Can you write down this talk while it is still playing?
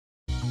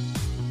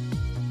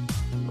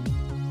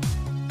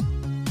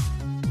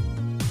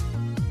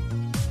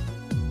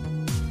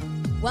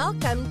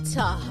Welcome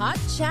to Hot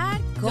Chat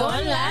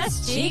con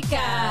las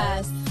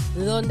chicas,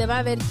 donde va a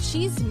haber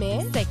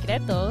chisme,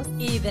 secretos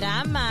y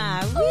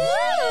drama.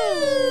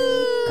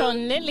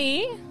 con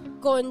Lily,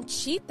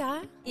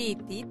 Conchita y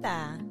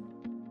Tita.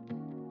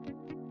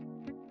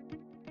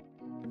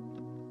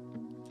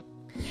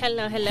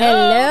 Hello, Hello,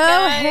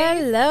 guys.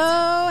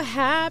 hello.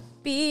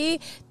 Happy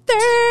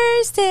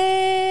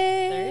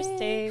Thursday.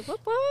 Thursday.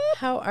 Whoop, whoop.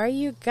 How are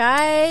you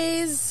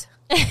guys?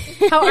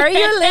 How are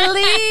you,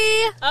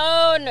 Lily?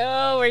 Oh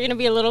no, we're gonna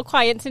be a little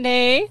quiet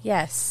today.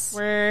 Yes.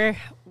 We're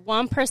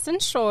one person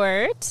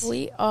short.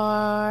 We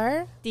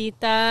are.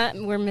 Tita,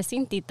 we're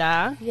missing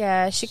Tita.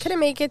 Yeah, she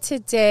couldn't make it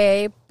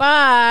today,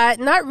 but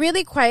not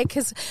really quiet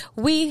because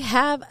we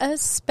have a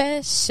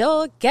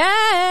special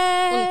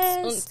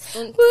guest.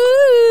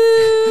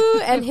 Woo!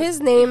 And his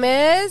name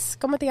is,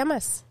 ¿Cómo te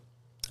llamas?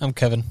 I'm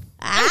Kevin.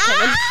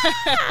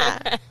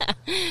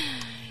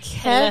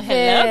 Kevin.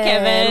 Hello,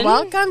 Kevin.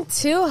 Welcome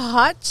to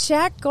Hot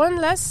Chat con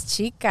las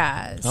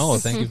chicas. Oh,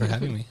 thank you for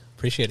having me.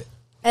 Appreciate it.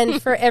 And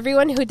for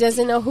everyone who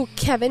doesn't know who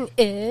Kevin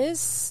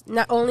is,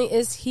 not only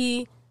is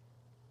he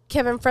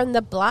Kevin from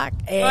the block,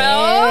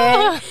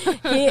 Oh.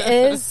 he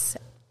is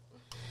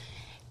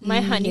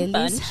My honey Lily's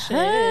bunches.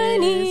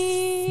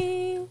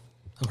 honey.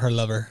 I'm her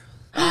lover.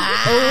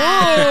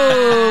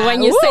 Ooh,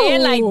 when you say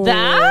it like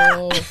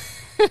that,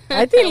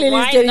 I think Lily's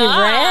Why getting not?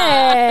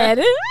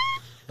 red.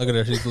 Look at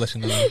her. She's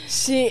blushing. Now.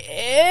 She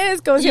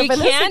is. Como si you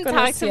apenas can't se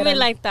talk to me conocieran.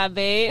 like that,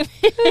 babe.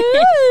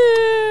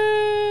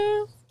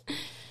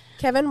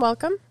 Kevin,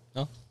 welcome.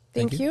 Oh,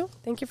 Thank you.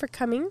 Thank you for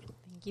coming.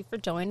 Thank you for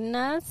joining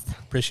us.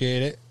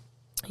 Appreciate it.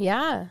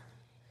 Yeah.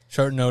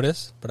 Short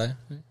notice, but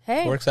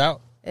Hey. it works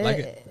out. Like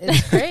it.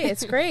 It's great.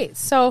 It's great.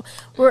 So,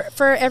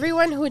 for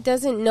everyone who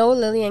doesn't know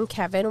Lily and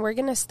Kevin, we're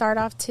going to start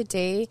off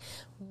today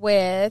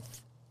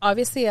with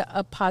obviously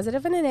a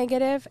positive and a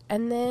negative,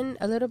 and then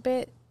a little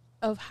bit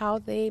of how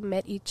they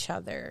met each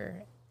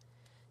other.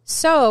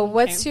 So,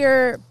 what's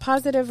your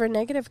positive or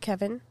negative,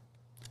 Kevin?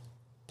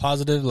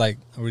 Positive, like,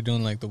 are we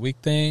doing like the week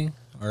thing?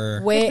 Or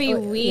It could be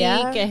week,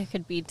 yeah. it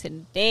could be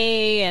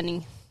today,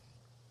 any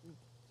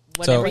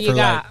whatever So, you for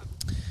got.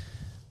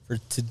 for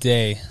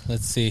today,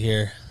 let's see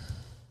here.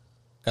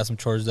 Got some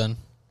chores done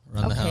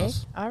around the Okay.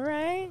 house. All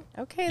right.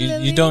 Okay, You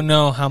Lily. don't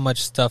know how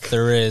much stuff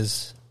there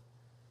is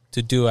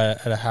to do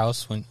at a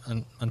house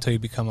until you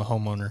become a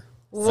homeowner.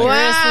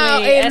 Wow.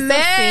 Seriously,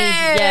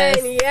 Amen. yes.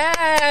 You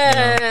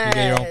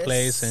get your own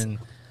place, and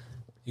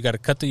you got to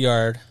cut the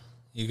yard.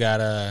 You got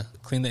to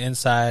clean the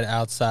inside,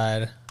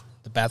 outside.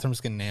 The bathroom's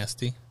getting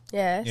nasty,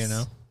 Yes.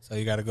 so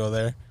you got to go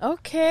there.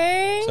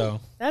 Okay. So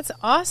That's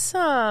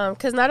awesome.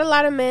 Because not a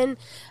lot of men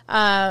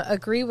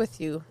agree with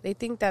you. They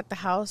think that the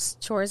house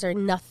chores are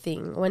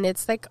nothing when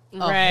it's like a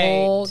Right.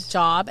 whole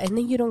job and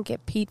then you don't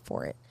get paid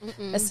for it.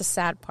 That's the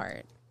sad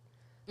part.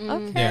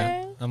 Okay.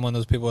 yeah, I'm one of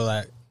those people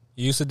that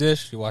you use a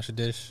dish, you wash a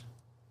dish.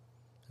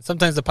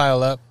 Sometimes they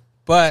pile up,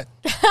 but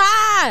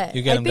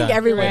You get I 'em think done.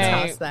 everyone's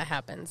Right. house that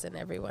happens in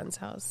everyone's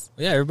house.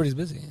 yeah, everybody's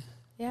busy.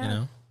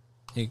 Yeah.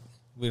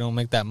 We don't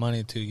make that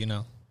money to get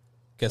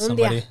Un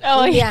somebody. día. Oh,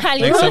 Un yeah. día.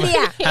 Like Un somebody,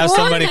 día. have Un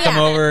somebody día. come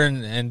over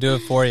and do it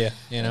for you,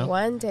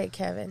 One day,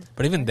 Kevin.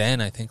 But even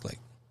then, I think like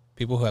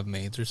people who have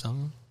maids or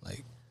something,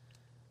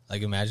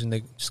 like imagine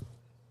they're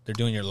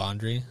doing your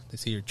laundry, they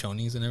see your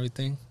chonies and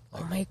everything.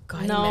 Oh my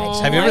God. No.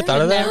 Imagine. Have you ever I thought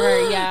could of that?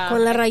 Never, yeah.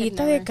 Con la I could rayita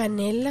de never.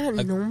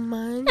 canela, no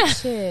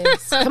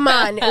manches. Come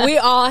on, we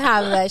all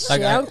have that shit.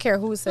 Like, I don't care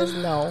who says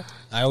no.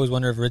 I always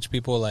wonder if rich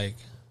people like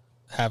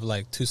have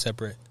like two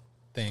separate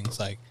things.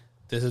 Like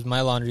this is my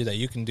laundry that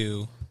you can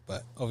do,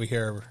 but over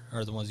here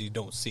are the ones you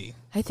don't see.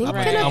 I think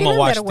Right. que no I'm tienen gonna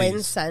watch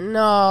vergüenza.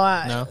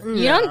 No, No?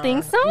 You don't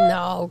think so?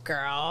 No,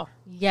 girl.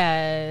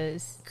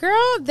 Yes.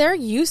 Girl, they're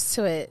used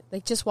to it.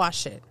 Like, just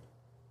wash it.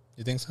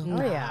 You think so?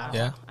 Oh, yeah.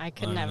 Yeah. I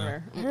could I don't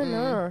never. I don't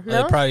know. Or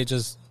No? they probably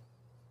just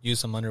use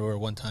some underwear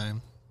one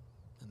time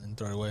and then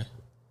throw it away.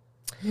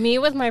 Me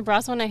with my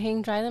bras, when I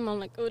hang dry them, I'm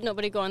like, oh,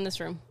 nobody go in this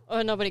room.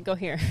 Oh, nobody go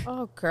here.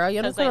 Oh, girl,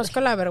 yo no Because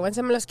conozco la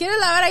vergüenza. Me los quiero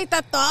lavar, ahí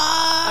está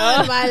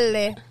todo.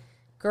 Vale.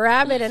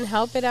 Grab it and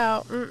help it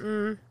out.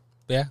 Mm-mm.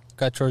 But yeah,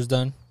 got chores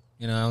done.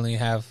 I only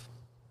have,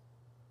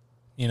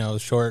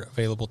 short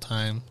available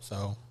time.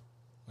 So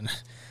when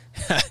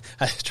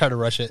I try to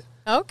rush it.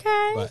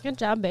 Okay. But Good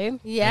job, babe.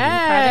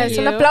 Yes.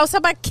 Un Proud of you.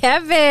 aplauso para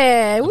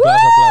Kevin.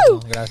 aplauso, Woo!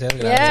 aplauso. Gracias,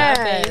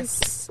 gracias.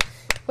 Yes.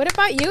 What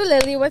about you,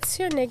 Lily? What's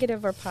your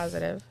negative or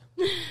positive?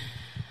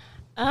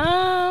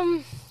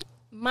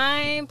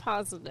 My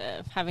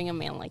positive, having a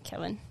man like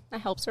Kevin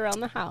that helps around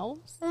the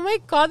house. Oh my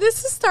God,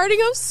 this is starting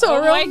off so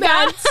Oh my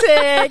God.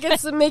 romantic.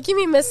 It's making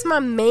me miss my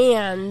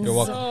man. You're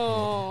welcome.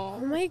 Oh,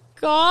 Oh my and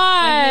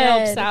God. he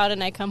helps out,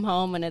 and I come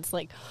home, and it's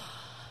like,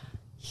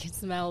 you can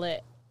smell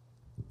it.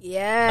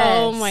 Yes.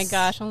 Oh my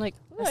gosh! I'm like,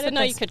 ooh, That's I the didn't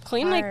know you best could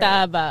clean part. like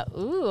that, but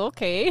ooh,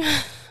 okay.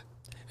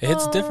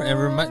 It's different.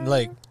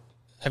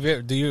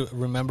 Do you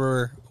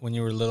remember when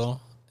you were little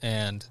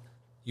and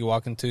you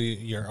walk into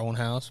your own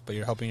house, but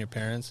you're helping your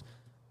parents,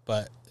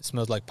 but it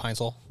smells like Pine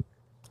Sol,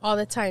 All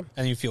the time.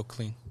 and you feel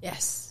clean?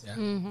 Yes. Yeah.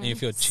 And you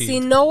feel cheap. Si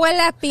no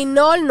huele a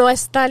pinol, no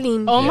está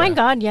limpio. Oh my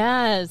God,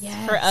 yes.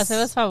 Yes. For us, it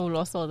was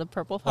fabuloso. The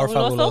purple Or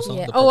fabuloso. fabuloso.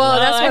 Yeah. The Oh, well, purple.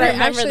 that's Oh, what I I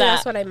remember actually. that.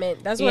 That's what I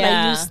meant. That's what I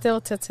Yeah. use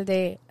still to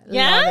today.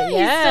 Yeah, Love it.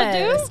 you still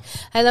do?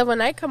 Yes. I love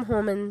when I come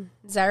home and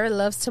Zara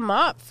loves to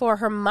mop for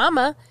her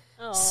mama.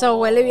 Oh. So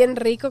huele bien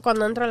rico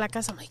cuando entro a la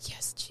casa. I'm like,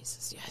 yes,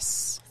 Jesus,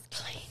 yes.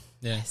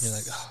 Yeah, you're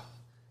like, oh.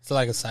 It's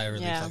like a sigh of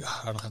relief. Yeah. Like,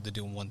 oh, I don't have to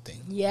do one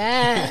thing.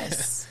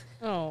 Yes.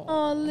 Oh.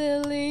 Oh,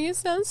 Lily, you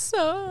sound so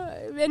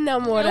Oh,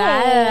 enamorada.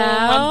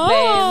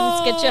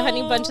 my babes. Get your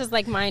honey bunches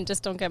like mine.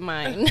 Just don't get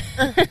mine.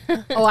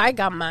 Oh, I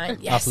got mine.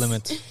 Yes. Off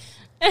limits.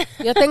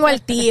 Yo tengo el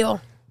tío.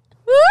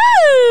 Hey.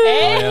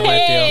 Oh, yeah, my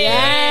deal.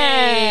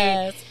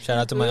 Yes. Shout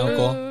out to my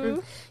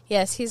uncle.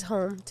 Yes, he's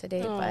home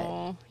today,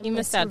 Oh, but you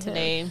missed missing out him.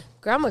 today.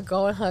 Grandma,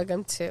 go and hug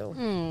him too.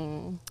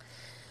 Hmm.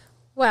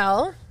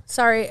 Well,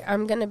 sorry,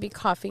 I'm gonna be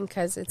coughing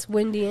because it's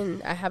windy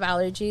and I have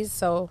allergies.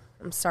 So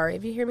I'm sorry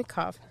if you hear me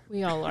cough.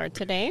 We all are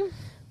today.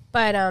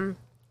 But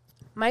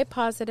my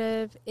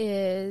positive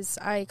is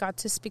I got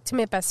to speak to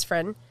my best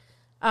friend,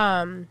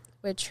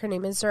 which her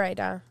name is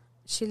Zoraida.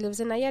 She lives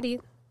in Nayarit.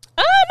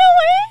 Oh,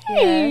 no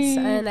way. Yes,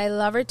 and I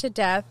love her to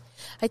death.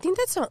 I think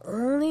that's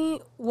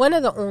one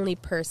of the only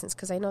persons,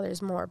 because I know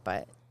there's more,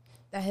 but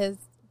that has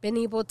been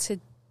able to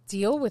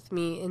deal with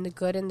me in the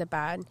good and the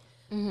bad.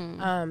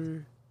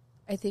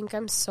 I think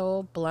I'm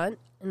so blunt,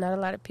 and not a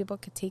lot of people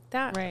could take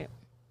that. Right.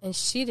 And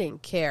she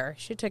didn't care.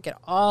 She took it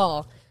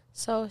all.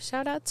 So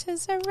shout out to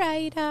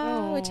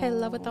Zoraida, which I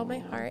love with all my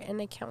heart,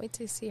 and I can't wait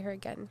to see her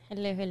again.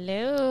 Hello,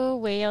 hello.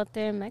 Way out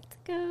there in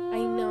Mexico. I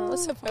know.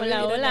 Se fue a Hola,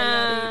 vivir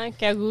a hola.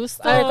 Qué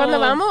gusto. A ver, ¿cuándo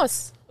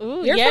vamos?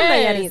 You're from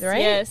Nayarit, right?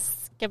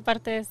 Yes. ¿Qué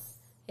parte es?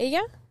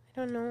 ¿Ella? I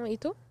don't know. ¿Y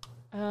tú?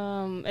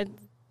 It's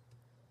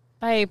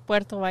by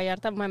Puerto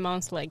Vallarta. My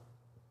mom's like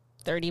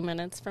 30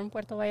 minutes from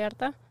Puerto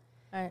Vallarta.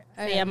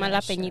 Se llama La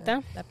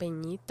Peñita. La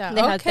Peñita.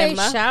 De Okay,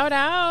 Jaltemba. shout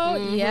out.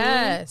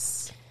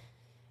 Yes.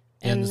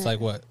 And it's like,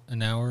 what,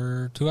 an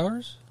hour, 2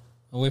 hours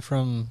away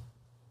from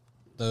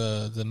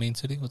the main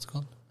city? What's it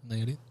called?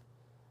 Nayarit?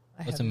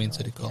 What's the main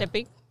city called?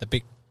 Tepic.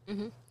 Tepic.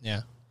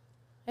 Yeah.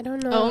 I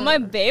don't know. Oh, my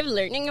babe,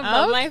 learning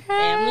about my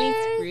family's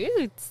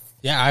roots.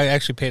 Yeah, I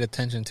actually paid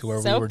attention to where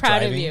we So were proud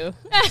driving. of you.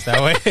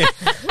 That way.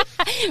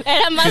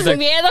 Era más She's like-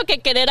 miedo que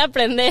querer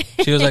aprender.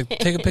 She was like,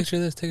 take a picture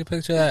of this, take a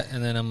picture of that.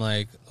 And then I'm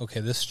like,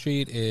 okay, this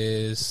street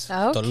is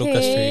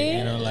Toluca Street.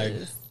 You know, like,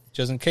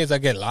 just in case I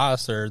get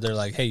lost or they're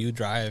like, hey, you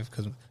drive.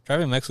 Because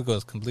driving in Mexico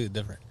is completely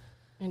different.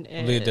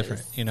 Completely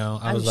different. You know,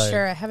 I I'm was like,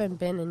 sure I haven't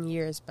been in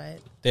years, but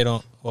they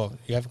don't, well,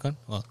 you haven't gone?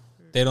 Well,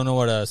 they don't know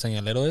what a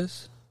señalero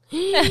is.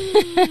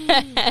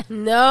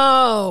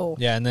 no.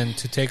 Yeah, and then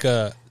to take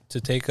a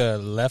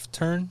left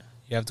turn,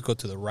 you have to go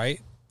to the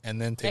right and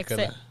then take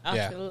Exit. Are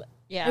Yeah. you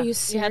You have to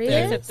serious?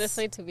 exit this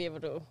way to be able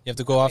to. you have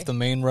to go off the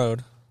main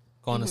road,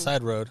 go on the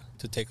side road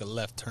to take a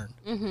left turn.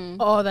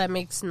 Oh, that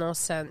makes no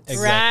sense.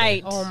 Exactly.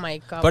 Right. Oh my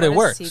god. But it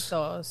works.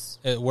 Pobrecitos.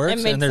 It works,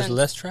 makes and there's sense.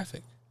 less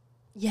traffic.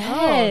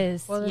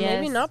 Yes. Oh, well, then yes.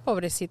 maybe not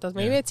pobrecitos.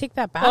 Maybe Yeah. I take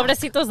that back.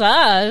 Pobrecitos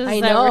us.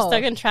 I that we're know.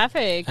 stuck in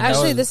traffic. And that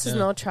Actually, was- this is yeah.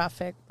 no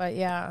traffic, but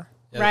yeah.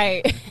 Yeah.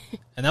 Right.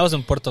 And that was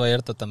in Puerto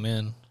Vallarta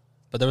también.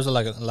 But there was a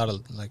lot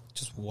of like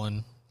just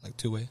one, like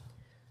two-way.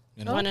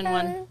 You know? One and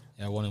one.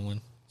 Yeah, one and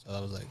one. So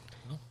that was like,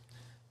 you know.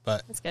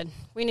 But That's good.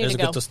 We need there's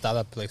to a go. good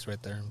tostada place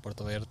right there in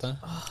Puerto Vallarta.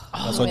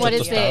 That's what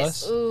is tostadas.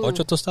 this? Ooh.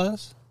 Ocho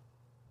tostadas?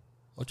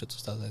 Ocho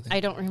tostadas, I think. I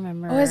don't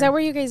remember. Oh, is that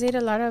where you guys ate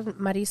a lot of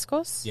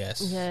mariscos?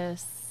 Yes.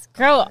 Yes.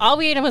 Girl, all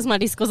we ate was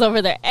mariscos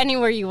over there.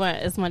 Anywhere you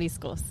went is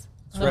mariscos.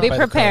 It's So right be by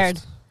the prepared.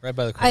 coast. Right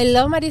by the coast. I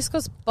love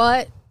mariscos,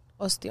 but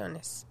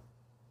ostiones.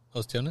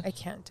 Ostiones? I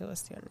can't do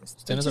ostiones.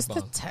 Ostiones are Just the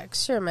bomb.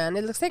 texture, man.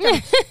 It looks like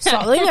I'm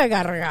swallowing a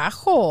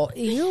gargajo.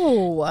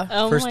 Ew.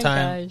 Oh First my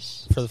time-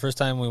 gosh. For the first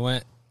time we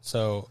went,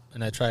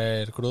 and I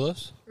tried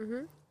crudos.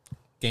 Mm-hmm.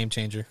 Game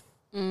changer.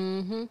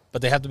 Mm-hmm.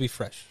 But they have to be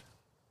fresh.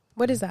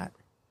 What is that?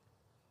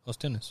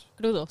 Ostiones.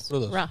 Crudos.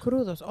 Crudos. Raw.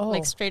 Crudos. Oh.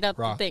 Like straight up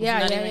Raw. thing. yeah,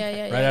 not yeah, even- yeah,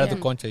 yeah, Right out of yeah.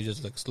 the concha, you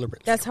just like slurp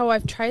it. That's how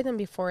I've tried them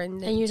before,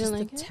 and, And you just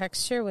didn't the like it?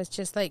 texture was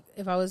just like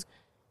if I was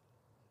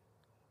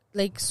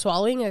like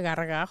swallowing a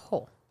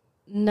gargajo.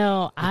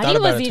 No, thought I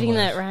about was it too eating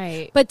much. that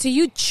right. But do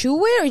you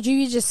chew it or do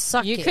you just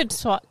suck You it? could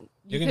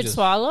You can could just-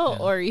 swallow yeah.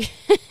 or you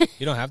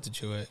You don't have to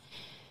chew it.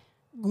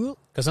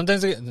 Because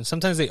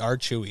sometimes they are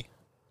chewy.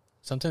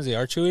 Sometimes they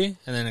are chewy,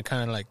 and then it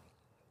kind of like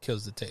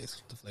kills the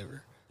taste, the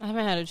flavor. I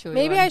haven't had a chewy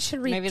Maybe one. I should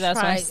retry. Maybe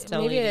that's why I'm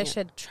still Maybe eating I it.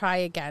 should try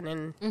again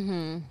and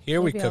Mm-hmm.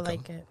 Here we maybe I'll cook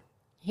like them. it.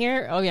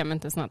 Here,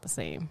 obviamente, it's not the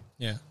same.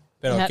 Yeah.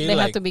 They, Pero aquí, they like,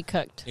 have to be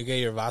cooked. you get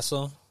your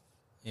vaso,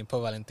 you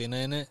put Valentina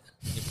in it,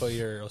 you put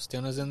your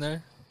ostiones in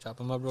there, chop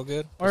them up real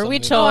good. put Or we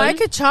some chop. Oh, I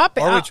could chop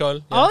it. Or I'll- huichol,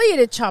 yeah. I'll eat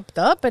it chopped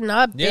up and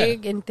not Yeah.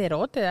 big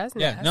enterote. That's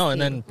Yeah, nasty. no,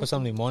 and then put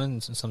some limon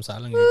and some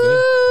sal, and you're good.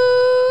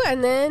 Ooh,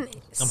 and then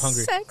I'm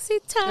hungry. Sexy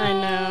time. I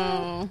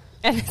know.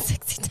 And it's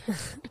 60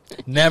 times.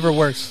 Never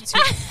works.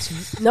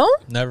 No,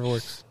 Never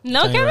works.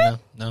 No, Telling you Kevin?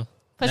 No.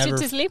 Puts you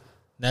Never, to sleep?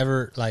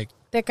 never, like,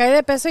 te cae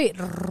de peso y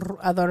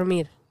a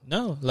dormir.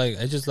 no, like,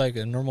 it's just like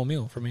a normal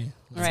meal for me.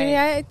 Right. See,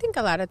 I think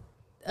a lot of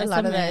It's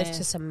that a is myth.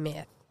 just a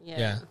myth.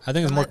 Yeah. I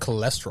think it's more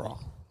cholesterol.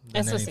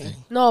 than Eso anything.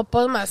 sí. No,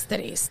 pues más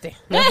triste.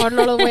 Mejor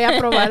no lo voy a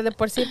probar. De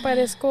por sí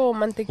parezco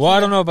mantequilla. Well, I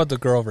don't know about the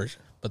girl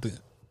version, but the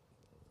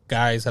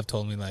guys have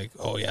told me like,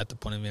 oh, you have to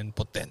put him in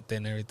potente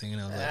and everything.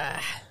 And I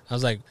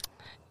was like,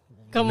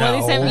 Como no.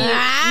 dice mi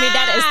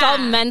dad, it's all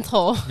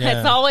mental. Yeah.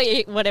 It's all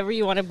whatever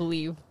you want to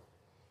believe.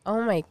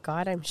 Oh my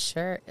God, I'm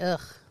sure. Ugh.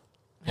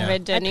 Yeah. A ver,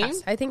 Jenny.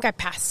 I think I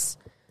pass.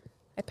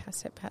 I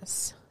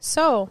pass.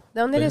 So,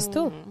 ¿de dónde eres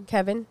tú,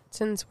 Kevin?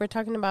 Since we're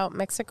talking about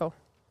Mexico.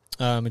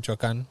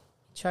 Michoacán.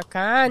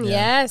 Michoacán,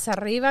 Yeah. yes.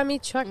 Arriba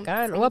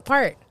Michoacán. What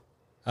part?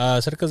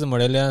 Cerca de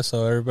Morelia,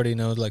 so everybody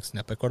knows like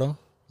Sinapecuaro,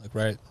 like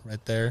right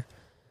there.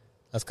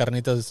 Las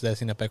carnitas de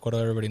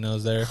Sinapecuaro, everybody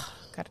knows there.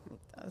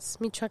 Carnitas.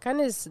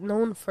 Michoacán is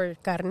known for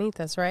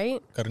carnitas,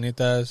 right?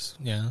 Carnitas,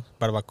 yeah.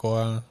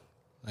 Barbacoa,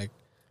 like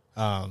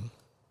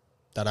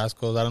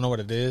tarascos. I don't know what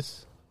it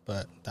is,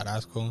 but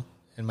tarasco.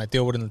 And my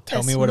tío wouldn't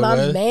tell me what it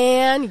was.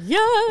 Man,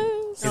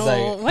 yes. He's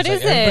like, what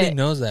is everybody it?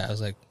 knows that. I was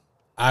like,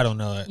 I don't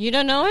know it. You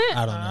don't know it?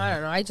 I don't know. I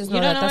don't know. I just You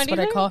know don't that know that's what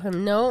I anything? call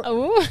him. No.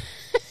 Oh.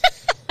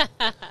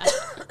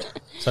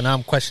 So now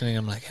I'm questioning.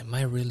 I'm like, am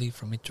I really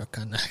from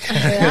Michoacán? 'Cause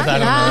Yeah.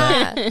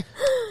 I don't know that.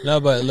 No,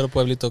 but a little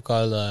pueblito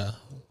called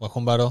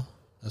Guajumbaro.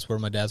 That's where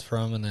my dad's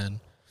from. And then,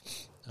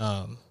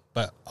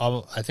 but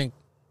I think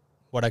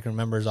what I can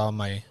remember is all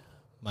my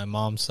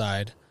mom's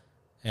side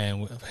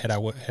and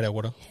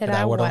Heraguaro.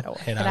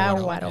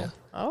 Heraguaro.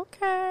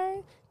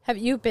 Okay. Have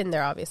you been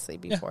there, obviously,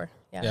 before?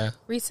 Yeah.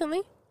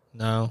 Recently?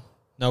 No,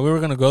 we were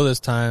going to go this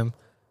time.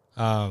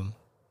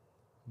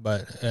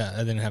 But I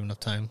didn't have enough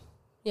time.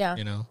 Yeah.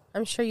 You know?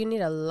 I'm sure you need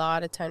a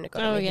lot of time to go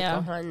to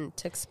Mexico Hunt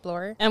to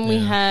explore. And we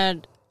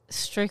had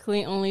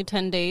strictly only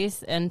 10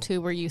 days, and 2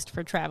 were used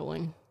for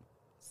traveling.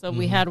 So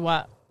we had,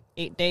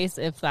 8 days,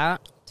 if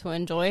that, to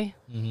enjoy,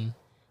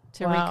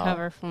 to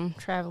recover from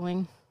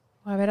traveling.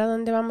 A ver, ¿a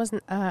dónde vamos?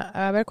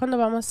 A ver cuándo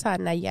vamos a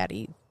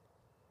Nayarit.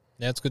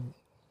 Yeah, it's good.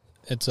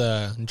 It's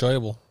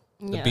enjoyable.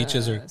 The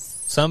beaches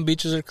some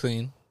beaches are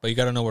clean, but you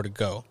got to know where to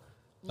go.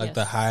 Like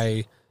the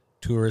high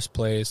tourist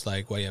place,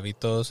 like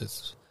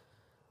Guayabitos,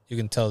 you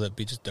can tell that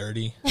beach is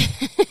dirty.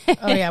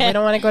 Oh, yeah. We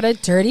don't want to go to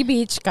dirty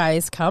beach,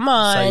 guys. Come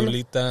on.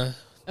 Sayulita,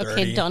 dirty.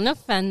 Okay, don't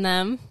offend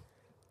them.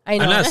 I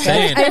know. I'm not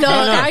saying. I know.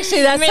 No.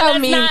 Actually, that's how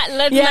mean.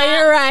 Let's Yeah, not,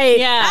 you're right.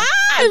 Yeah.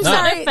 I'm Don't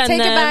sorry. offend Take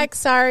it them. back.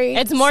 Sorry.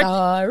 It's more.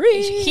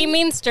 Sorry. He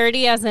means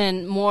dirty as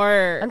in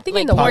more. I'm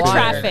thinking like the more water.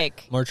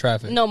 traffic. More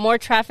traffic. No, more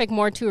traffic,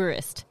 more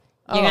tourist.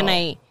 Llegan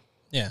ahí.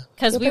 Yeah.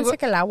 Because Yo we pensé were.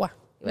 que el agua.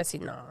 Iba a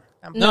decir, no.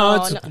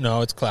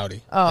 No, it's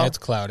cloudy. Oh. It's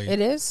cloudy. It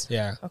is?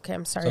 Yeah. Okay,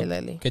 I'm sorry, So,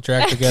 Lily. Get your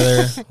act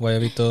together,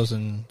 Guayabitos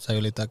and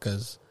Sayulita,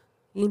 because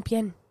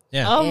Limpian.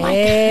 yeah. Oh my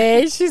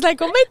Hey, she's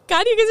like, oh my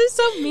God, you guys are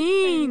so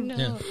mean.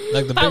 Yeah.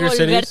 Like the Pa bigger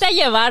cities. volverte a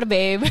llevar,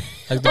 babe.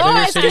 Like the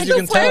bigger cities, you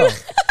can tell.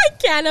 I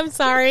can, I'm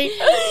sorry.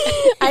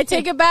 I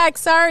take it back.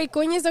 Sorry.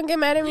 Cuñas, don't get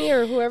mad at me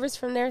or whoever's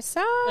from there.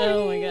 Sorry.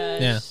 Oh my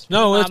gosh. Yeah.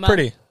 No, it's Mama.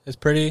 pretty. It's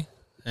pretty,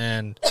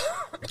 and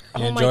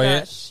you enjoy my it.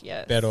 gosh,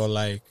 yes. Pero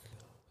like,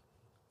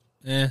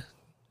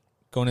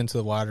 going into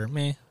the water,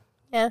 meh.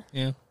 Yeah.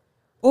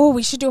 Oh,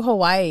 we should do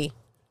Hawaii.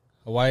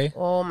 Hawaii,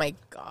 Oh my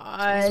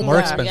God. it's more Yeah.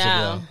 expensive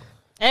Yeah. though.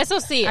 Eso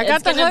sí. I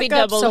got it's the gonna be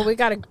hookup, double. so we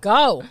gotta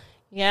go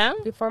Yeah.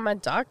 before my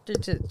doctor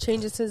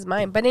changes his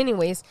mind. But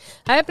anyways,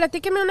 a ver,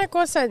 platíqueme una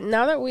cosa.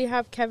 Now that we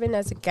have Kevin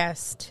as a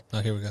guest.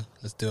 Oh, here we go.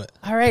 Let's do it.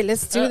 All right,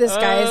 let's do this,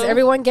 guys.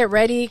 Everyone get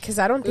ready, because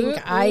I don't think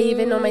I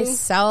even know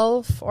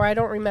myself, or I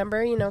don't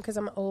remember, because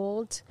I'm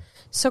old.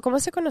 So,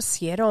 ¿cómo se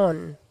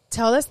conocieron?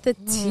 Tell us the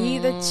tea,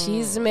 the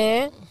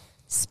chisme.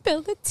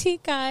 Spill the tea,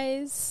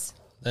 guys.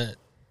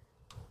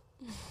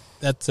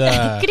 That's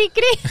Cri,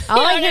 cri.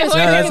 All I hear is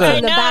that's crickets a-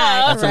 in the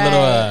back. that's a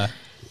little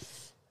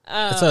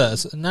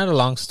it's not a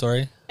long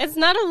story. It's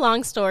not a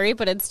long story,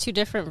 but it's 2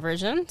 different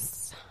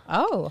versions.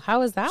 Oh,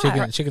 how is that?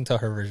 She can tell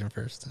her version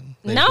first. And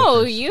they No,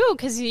 go first. you,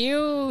 because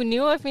you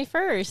knew of me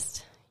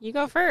first. You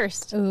go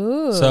first.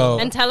 Ooh. So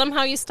And tell them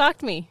how you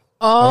stalked me.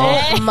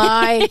 Oh,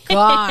 my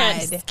God.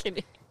 Just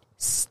kidding.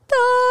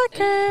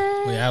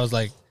 Stalker. yeah, I was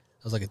like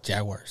a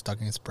jaguar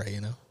stalking a spray.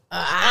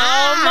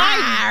 Oh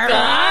my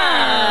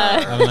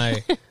God.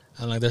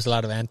 I'm like, there's a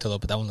lot of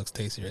antelope, but that one looks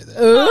tasty right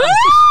there. Ooh.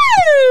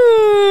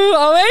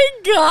 Oh, my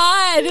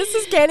God. This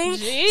is getting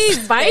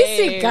Jeez,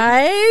 spicy, babe.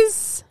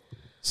 guys.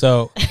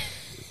 So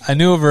I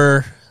knew of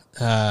her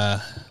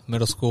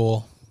middle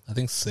school, I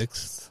think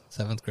 6th,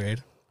 7th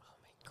grade.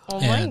 Oh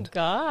my And,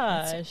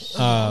 gosh.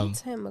 Long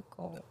time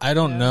ago. I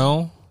don't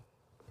know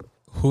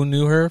who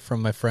knew her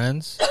from my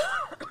friends,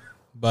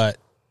 but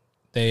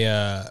they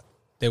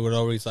would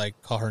always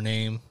like call her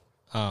name.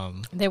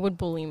 They would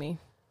bully me.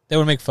 They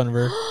would make fun of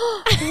her.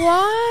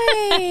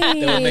 Why?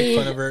 They would make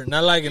fun of her,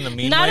 not like in a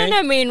mean Not way, in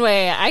a mean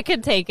way. I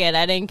could take it.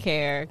 I didn't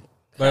care.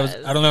 but it was,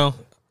 I don't know.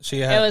 She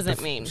had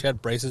wasn't mean. She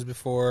had braces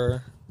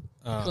before.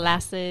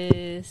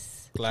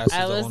 Glasses. Glasses.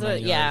 I the was, whole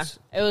 9 yeah. yards.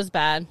 It was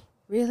bad.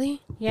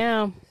 Really?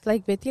 Yeah.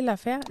 Like Betty La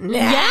Fea?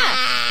 Yeah.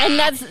 And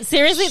that's,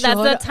 seriously, that's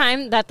Shut the up.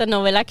 time that the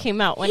novela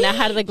came out, when I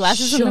had the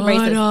glasses and the Shut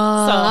braces.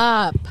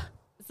 up.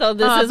 So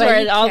this Oh, is but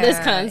where you all this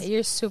can't. comes.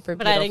 You're super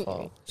But I didn't-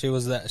 beautiful.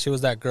 She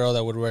was that girl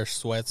that would wear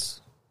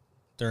sweats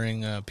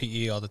during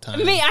PE all the time.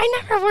 I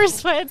never wore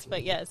sweats,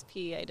 but yes,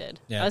 PE I did.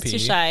 I was PE. too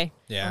shy.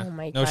 Yeah. Oh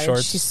my no God.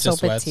 shorts, She's just so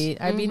sweats.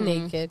 petite. I'd be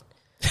naked.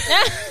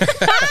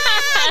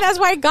 That's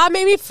why God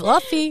made me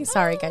fluffy.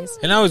 Sorry, guys.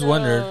 And I always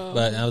wondered,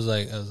 but I was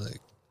like,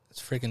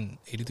 it's freaking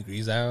 80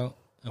 degrees out,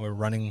 and we're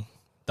running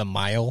the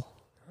mile.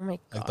 Oh my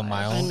God. Like the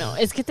mile. I know.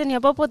 Es que tenía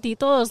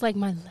popotitos. Like,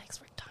 my legs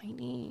were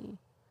tiny.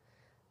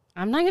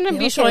 I'm not going to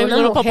be showing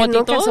little popotitos.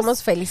 Nunca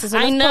somos felices.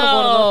 I know.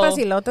 Por gordotas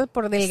y la otra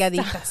por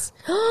delgaditas.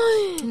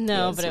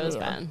 No, but it was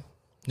bad.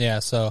 Yeah,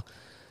 so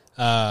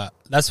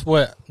that's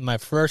what my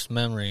first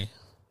memory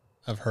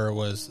of her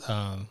was,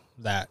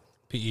 that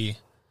PE.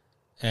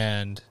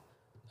 And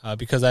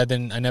because I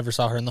never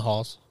saw her in the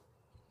halls.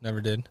 Never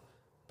did.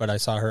 But I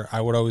saw her. I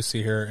would always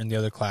see her in the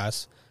other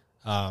class.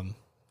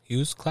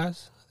 Hughes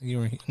class?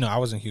 No, I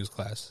was in Hughes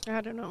class.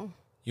 I don't know.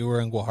 You were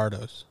in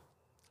Guajardo's.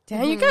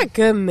 Damn, you got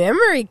good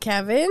memory,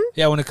 Kevin.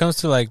 Yeah, when it comes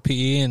to like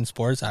PE and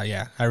sports,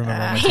 I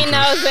remember. He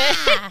knows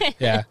it.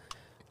 Yeah,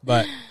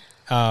 but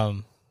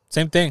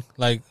same thing.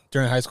 Like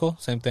during high school,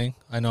 same thing.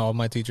 I know all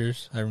my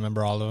teachers. I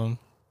remember all of them,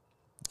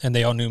 and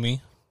they all knew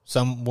me.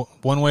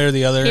 One way or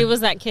the other. He was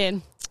that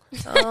kid.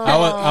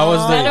 I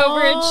was That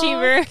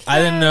overachiever. I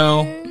didn't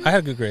know. I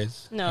had good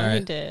grades. No, right? he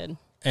did.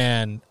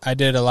 And I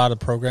did a lot of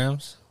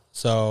programs.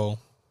 So,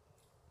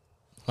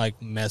 like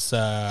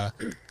Mesa,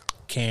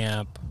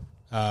 camp,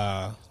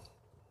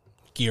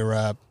 Gear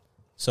Up.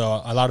 So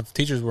a lot of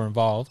teachers were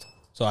involved.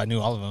 So I knew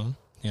all of them,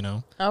 you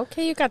know.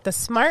 Okay, you got the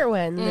smart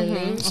one,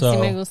 Lily. So,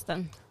 Así me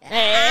gustan.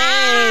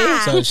 Hey.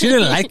 So she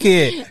didn't like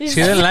it. She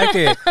didn't like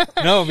it.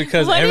 No,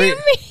 because What do you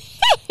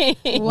mean?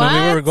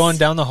 when we were going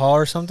down the hall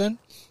or something,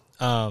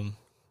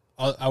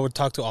 I would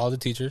talk to all the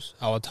teachers.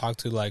 I would talk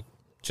to like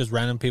just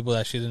random people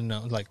that she didn't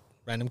know, like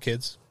random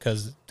kids,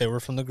 because they were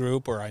from the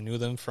group or I knew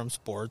them from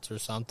sports or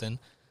something.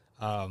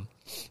 And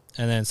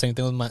then same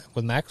thing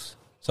with Max.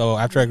 So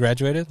after I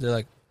graduated, they're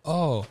like,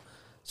 "Oh,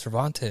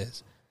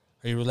 Cervantes,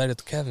 are you related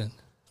to Kevin?"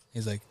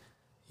 He's like,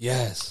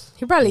 "Yes."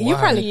 You probably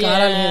got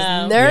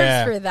on his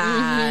nerves for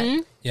that. Mm-hmm.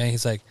 Yeah,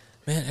 he's like,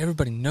 "Man,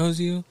 everybody knows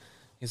you."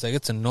 He's like,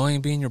 "It's annoying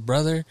being your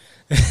brother."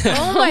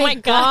 Oh my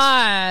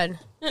God.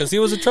 Because he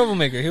was a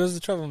troublemaker.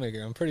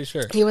 I'm pretty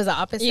sure. He was the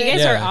opposite. You guys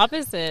Yeah. are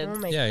opposites. Oh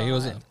my Yeah, God. he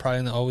was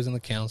probably always in the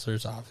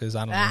counselor's office.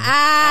 I don't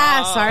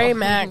know. Sorry,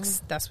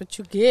 Max. That's what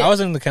you get. I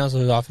wasn't in the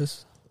counselor's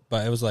office,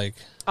 but it was like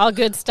All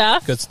good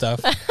stuff. good stuff.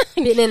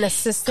 being an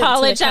assistant.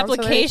 College to the counselor.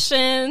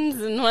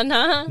 applications and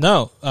whatnot.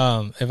 No,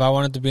 if I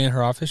wanted to be in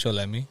her office, she'll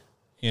let me.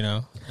 You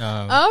know.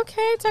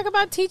 Okay, talk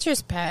about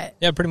teacher's pet.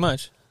 Yeah, pretty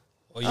much.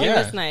 Well, Oh, yeah,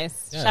 that's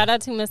nice. Yeah. Shout out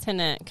to Miss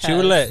Hinnett. she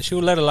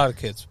would let a lot of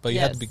kids, but you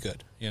had to be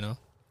good. You know,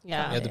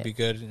 Yeah. you had to be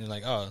good, and you're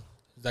like, "Oh,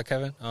 is that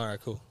Kevin? All right,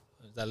 cool.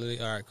 Is that Lily?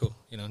 All right, cool."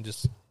 You know,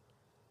 just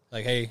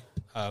like, "Hey,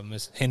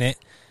 Miss Hinnett,"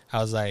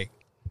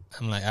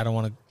 I'm like, I don't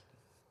want to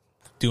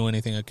do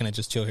anything. Can I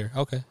just chill here?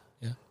 Okay,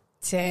 yeah.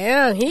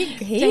 Damn,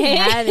 he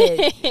had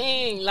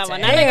it. La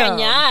van a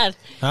regañar.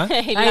 Huh?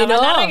 La van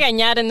a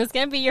regañar, and it's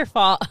going to be your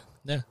fault.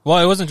 Yeah. Well,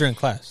 it wasn't during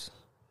class.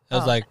 It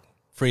was Oh. like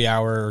free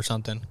hour or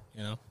something,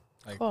 you know,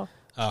 like Cool.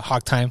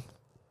 hawk time.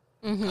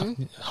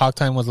 Mm-hmm. Hawk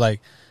time was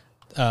like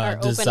Or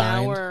open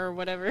designed hour or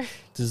whatever.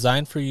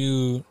 designed for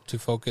you to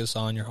focus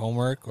on your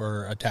homework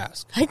or a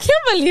task. I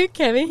can't believe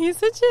Kevin. He's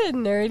such a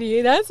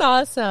nerdy. That's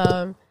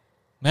awesome.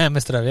 Man,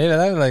 Mr. Avila,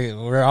 that like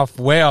we're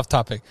way off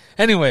topic.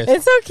 Anyways,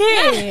 It's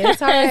okay.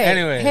 It's all right.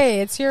 Anyway.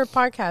 Hey, it's your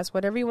podcast.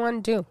 Whatever you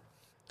want to do.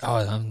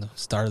 I'm the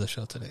star of the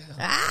show today.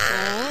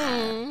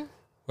 Mm.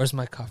 Where's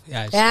my coffee?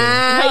 Yeah, just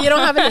kidding. You don't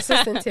have an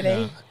assistant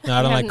today. No,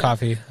 I don't like no-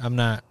 coffee. I'm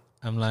not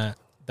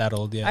that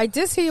old yet. I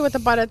did see you with a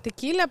bottle of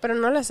tequila, pero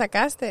no la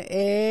sacaste.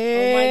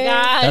 Oh my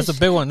gosh. That's a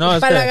big one. No,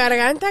 it's Para la good.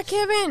 garganta,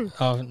 Kevin.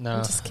 Oh no,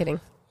 I'm just kidding.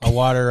 a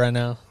water right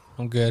now.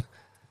 I'm good.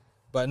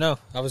 But no,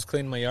 I was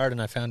cleaning my yard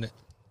and I found it.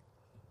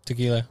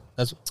 Tequila.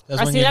 That's when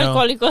Así you de know.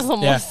 alcohólicos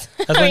somos.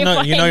 Yeah. That's when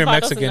you know you're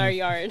bottles in Mexican. our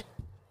yard.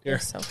 You're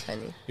so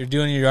funny. You're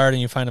doing your yard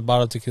and you find a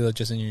bottle of tequila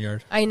just in your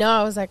yard. I know.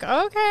 I was like,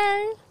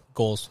 okay.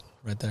 Goals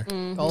right there.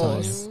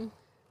 Goals.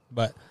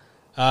 But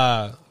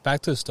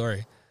back to the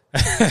story.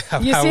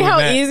 You see how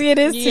easy it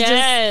is to just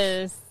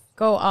Yes.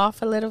 go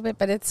off a little bit,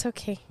 but it's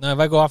okay. No, if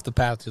I go off the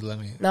path, just let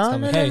me. No, tell no,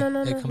 me, no, hey,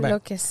 no, hey, no. come back. Lo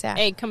que sea.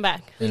 Hey, come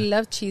back. We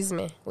love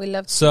chisme. We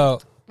love So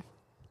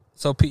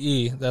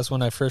PE. That's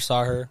when I first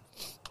saw her.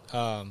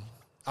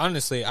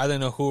 Honestly, I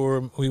didn't know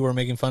who we were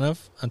making fun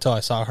of until I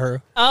saw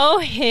her. Oh,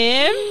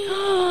 him?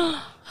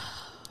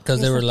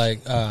 Because they were like,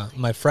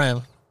 my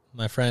friend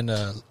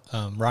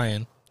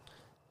Ryan.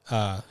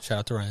 Shout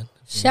out to Ryan.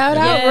 Shout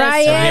out, Yes.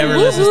 Ryan. If he ever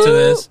Woo-hoo. listens to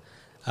this,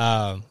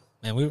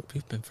 man,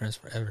 we've been friends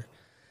forever.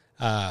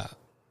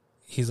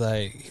 He's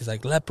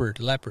like leopard.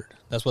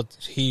 That's what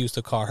he used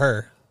to call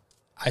her.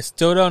 I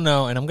still don't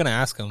know, and I'm gonna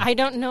ask him I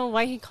don't know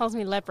why he calls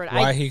me leopard.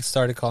 why he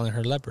started calling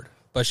her leopard.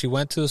 But she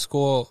went to the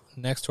school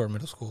next to our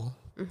middle school,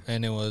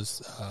 and it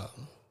was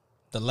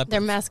the leopard.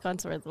 Their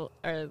mascots were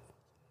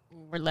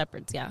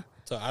leopards, yeah.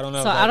 So I don't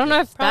know. So I don't know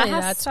if that Probably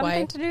has that's something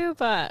why. to do,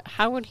 but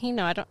how would he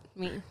know? I don't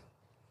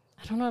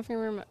know if you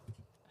remember.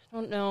 I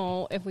don't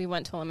know if we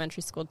went to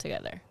elementary school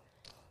together.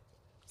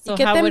 So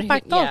 ¿Qué how te would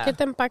impactó? yeah. ¿Qué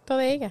te impactó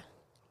de ella?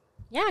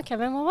 Yeah,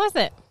 Kevin, what was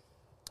it?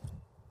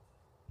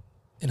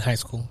 In high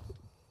school.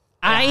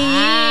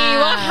 Aye,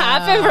 what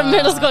happened from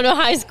middle school to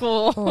high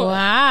school?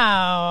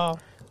 Wow.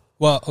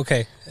 Well,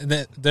 okay.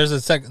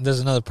 There's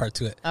another part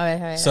to it. A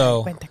ver,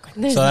 So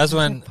that's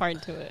when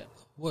Part to it.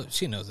 well,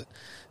 she knows it.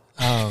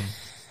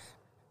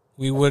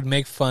 We would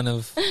make fun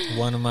of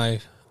one of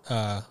my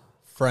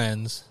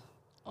friends.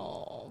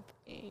 Oh,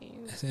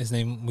 babe. His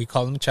name, we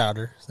call him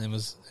Chowder. His name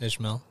was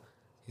Ishmael.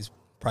 He's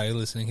probably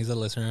listening. He's a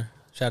listener.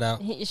 Shout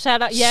out.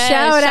 Shout out. Yes,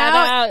 shout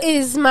out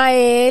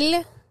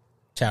Ismael.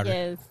 Chowder.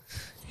 Yes.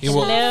 He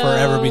will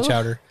forever be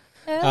Chowder.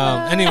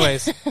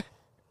 Anyways,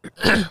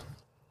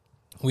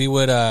 we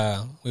would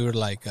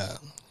like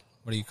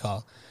what do you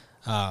call?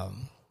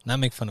 Not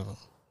make fun of him.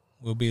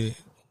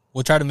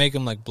 We'll try to make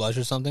him like blush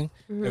or something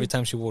every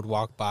time she would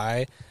walk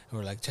by, and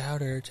we're like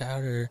Chowder,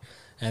 Chowder,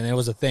 and it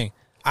was a thing.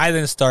 I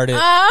then started.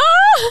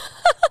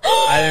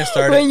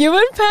 When you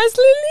went past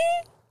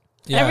Lily.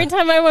 Yeah. Every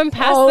time I went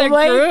past their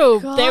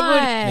group, they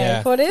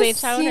would say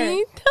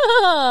Chowder.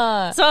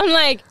 So I'm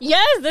like,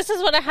 yes, this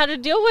is what I had to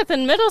deal with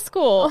in middle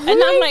school. And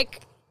I'm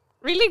like,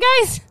 really,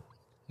 guys?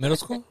 Middle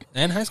school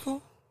and high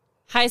school?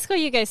 High school,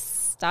 you guys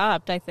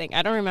stopped, I think.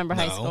 I don't remember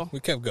high school.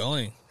 We kept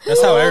going.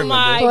 That's how everyone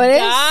did. Por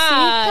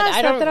God.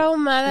 I don't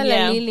traumada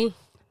la Lily.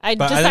 I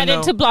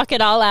decided to block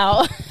it all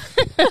out.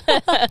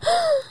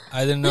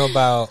 I didn't know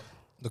about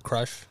the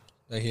crush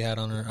that he had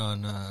on her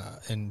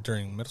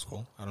during middle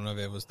school. I don't know if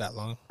it was that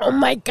long. Oh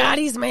my God,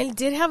 Ismael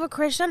did have a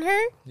crush on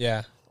her?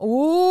 Yeah.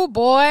 Ooh,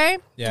 boy.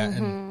 Yeah,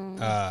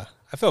 and I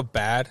felt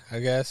bad, I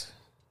guess,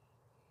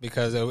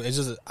 because it's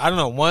just, I don't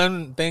know,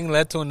 one thing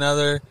led to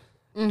another,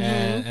 and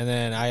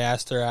then I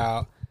asked her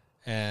out,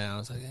 and I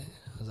was like,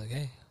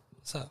 hey,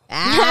 what's up?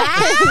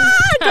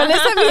 Con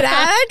esa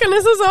mirada, con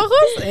esos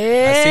ojos.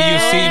 I see you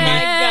see me. Oh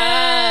my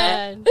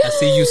God. I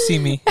see you see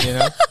me, you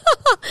know?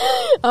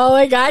 Oh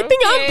my God, I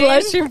think I'm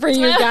blushing for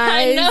you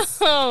guys.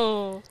 I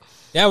know.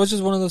 Yeah, it was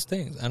just one of those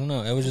things. I don't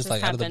know. It was just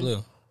like happened. out of the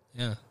blue.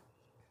 Yeah.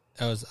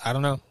 I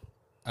don't know.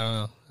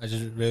 I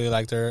just really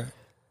liked her.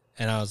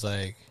 And I was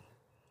like,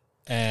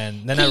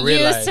 and then I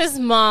realized. He used his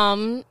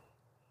mom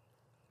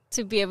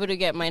to be able to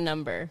get my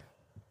number.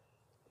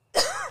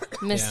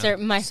 Mister,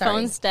 my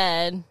phone's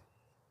dead.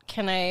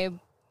 Can I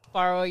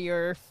borrow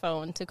your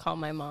phone to call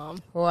my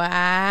mom? Wow. Well,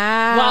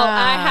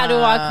 I had to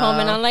walk home,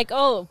 and I'm like,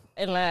 oh,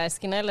 en la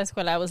esquina de la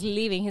escuela, I was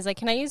leaving. He's like,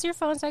 can I use your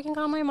phone so I can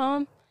call my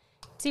mom?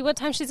 See what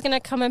time she's going to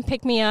come and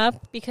pick me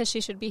up because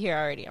she should be here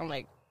already. I'm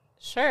like,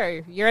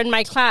 sure, you're in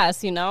my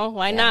class, you know?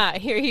 Why not?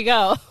 Here you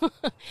go.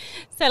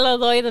 Se lo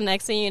doy. The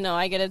next thing you know,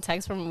 I get a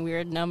text from a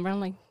weird number. I'm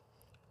like,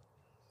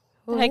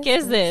 what the heck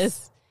is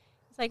this?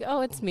 It's like,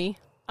 oh, it's me.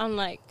 I'm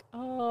like,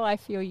 oh, I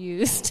feel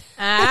used.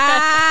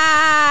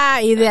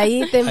 Y de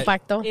ahí te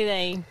impactó. Y de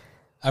ahí.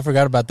 I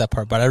forgot about that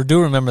part, but I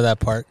do remember that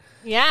part.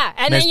 Yeah,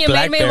 and Miss then you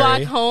made me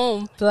Blackberry. walk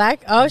home.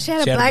 She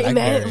had a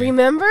Blackberry.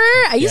 Remember?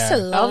 I used to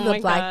love the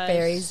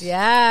Blackberries. Gosh.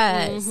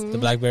 Yes. The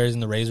Blackberries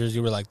and the Razors,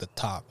 you were like the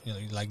top. You know,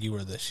 like you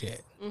were the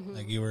shit.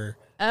 Like you were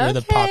Okay,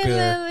 the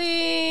popular.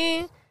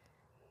 Lily.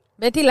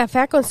 Betty la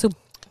Fea con su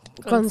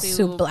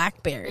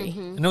Blackberry.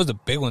 And it was a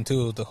big one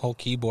too, with the whole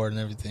keyboard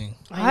and everything.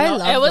 I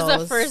love it was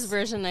those. the first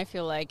version, I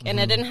feel like. And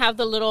it didn't have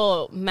the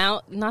little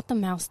mouse, not the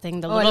mouse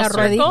thing, the little la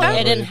circle. ruedita?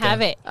 It didn't have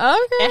it.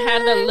 Okay. It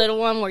had the little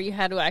one where you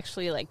had to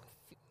actually like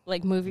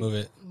move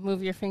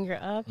your finger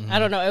up. I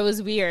don't know. It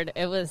was weird.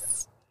 It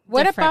was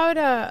What different.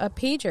 about a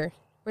pager?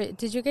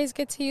 Did you guys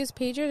get to use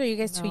pagers, or are you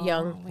guys too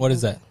young? What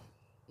is that?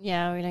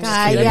 Yeah, we didn't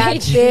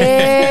Cállate.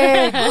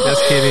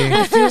 Just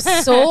kidding. You're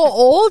so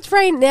old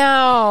right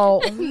now.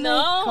 Oh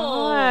No.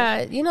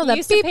 God. You know You the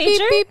used to beep, beep,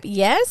 pager? beep.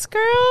 Yes,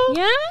 girl.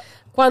 Yeah?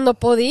 Cuando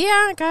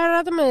podía, cada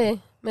rato me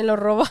lo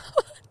robaba.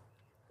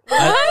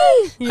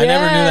 I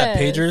never knew that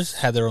Yes. pagers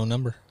had their own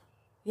number.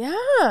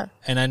 Yeah.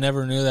 And I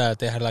never knew that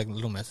they had like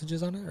little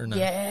messages on it or not.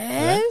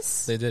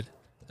 Yes. They did.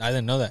 I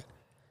didn't know that.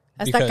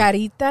 Hasta Because-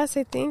 caritas,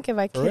 I think, if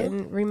I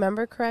can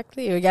remember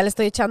correctly. Ya le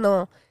estoy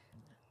echando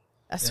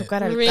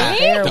azúcar al Really?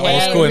 café or The old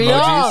whatever. school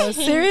No, emojis?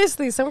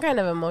 seriously, some kind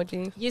of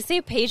emoji. You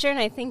say pager, and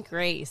I think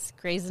Grey's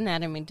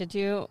Anatomy. Did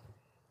you?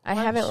 I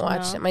haven't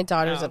watched No. it. My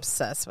daughter's Oh.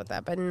 obsessed with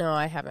that, but no,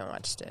 I haven't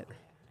watched it.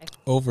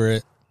 Over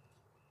it.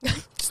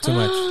 It's too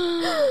much.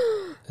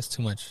 It's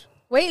too much.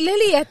 Wait,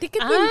 Lily, I think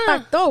it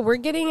impactó. We're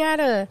getting out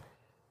of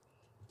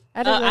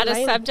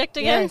subject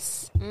again?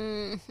 Yes.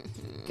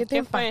 ¿Qué te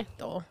 ¿Qué fue?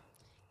 impactó?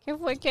 ¿Qué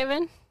fue,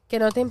 Kevin? Que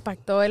no te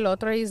impactó el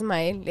otro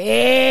Ismael.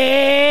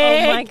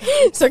 Oh my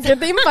God. So, ¿qué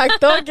te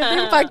impactó? ¿Qué te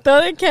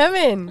impactó de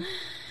Kevin?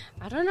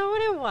 I don't know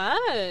what it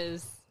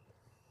was.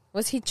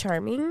 Was he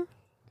charming?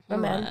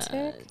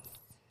 Romantic?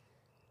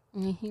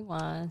 He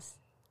was.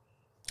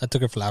 I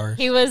took her flowers.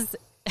 He was.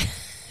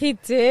 He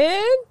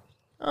did?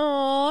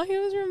 Oh, he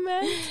was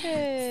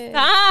romantic.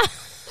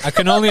 I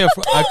could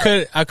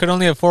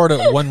only afford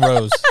one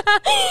rose.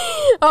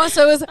 Oh,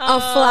 so it was a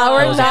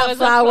flower, that not was a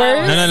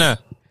flowers? flower. No.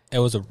 It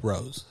was a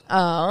rose.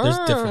 Oh. There's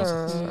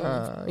differences.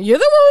 You're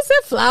the one who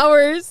said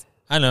flowers.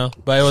 I know,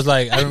 but it was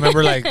like I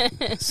remember like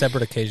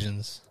separate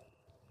occasions.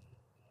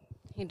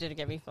 He did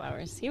give me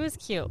flowers. He was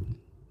cute.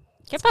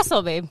 ¿Qué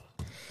pasó, babe?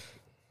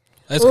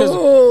 It's because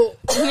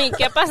I mean,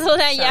 ¿qué pasó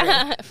de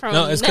allá from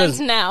then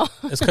to now?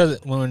 It's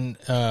because when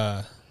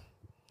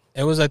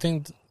it was, I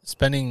think,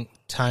 spending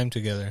time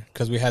together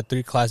because we had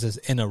 3 classes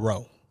in a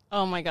row.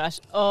 Oh my gosh!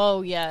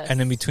 Oh yes.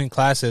 And in between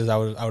classes, I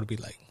would be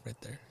like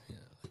right there. You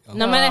know, like, oh.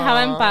 No me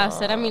dejaba en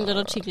paz. Era mi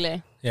little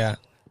chicle. Yeah,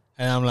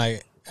 and I'm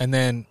like, and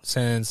then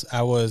since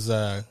I was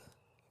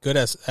good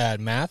at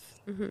math,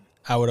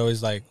 I would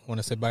always like want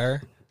to sit by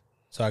her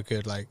so I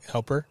could like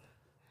help her.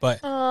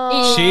 But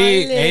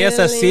ella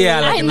se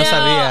hacía la que no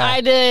sabía.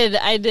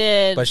 I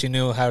did. But she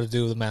knew how to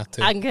do the math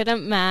too. I'm good at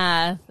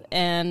math,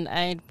 and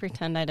I'd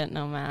pretend I didn't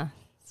know math.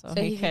 So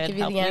he could give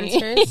you help the me.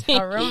 answers?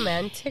 How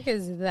romantic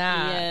is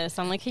that? Yes.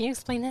 I'm like, can you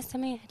explain this to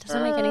me? It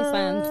doesn't make any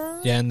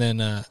sense. Yeah, and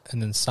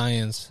then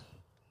science.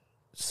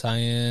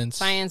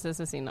 Science is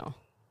asesino.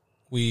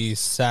 We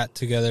sat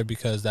together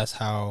because that's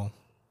how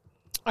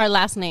Our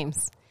last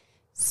names.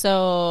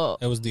 So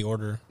it was the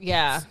order.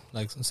 Yeah.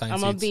 Like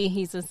science. I'm a B,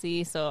 he's a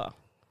C, so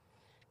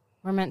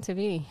we're meant to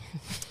be.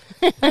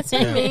 That's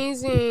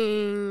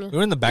amazing. We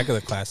were in the back of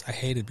the class. I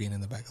hated being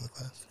in the back of the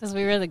class. Because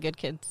we were the good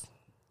kids.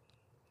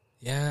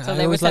 Yeah. So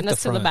they would send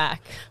us to the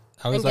back.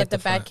 I always and get the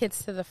bad front.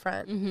 kids to the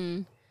front.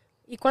 Mm-hmm.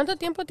 ¿Y cuánto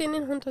tiempo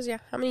tienen juntos ya?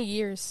 How many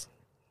years?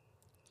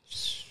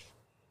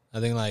 I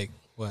think like,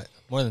 what?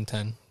 More than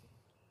 10.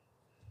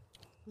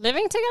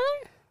 Living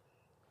together?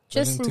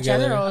 Just in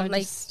together. general,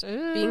 like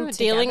being being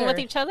dealing together. with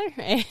each other?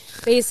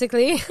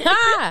 Basically.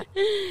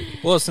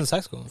 Well, since high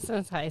school.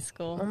 Since high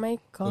school. Oh my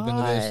god. We've been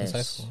together since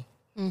high school.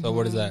 Mm-hmm. So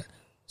what is that?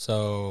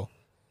 So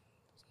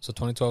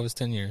 2012 is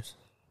 10 years.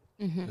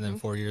 Mm-hmm. And then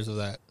 4 years of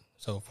that.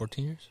 So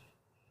 14 years?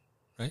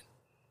 Right?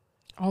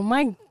 Oh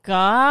my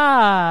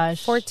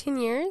gosh. 14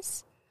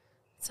 years?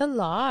 It's a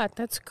lot.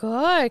 That's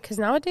good. Because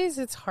nowadays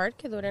it's hard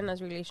que duren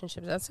las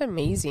relationships. That's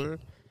amazing.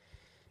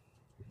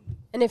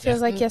 And it feels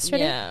like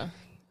yesterday? Yeah.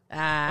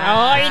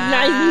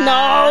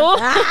 No.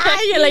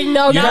 You're like,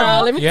 no,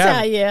 let me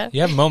tell you.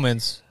 You have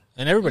moments.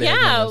 And everybody has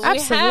Yeah, moments. we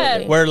Absolutely.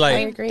 had. Where I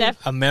like agree.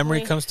 a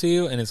memory comes to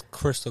you and it's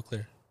crystal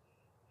clear.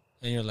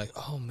 And you're like,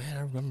 oh man,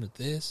 I remember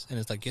this. And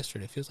it's like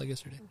yesterday. It feels like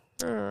yesterday.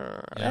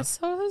 That's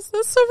so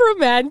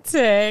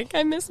romantic.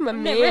 I miss my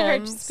man. Never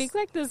heard you speak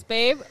like this,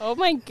 babe. Oh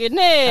my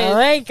goodness. Oh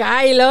my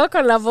God. Y luego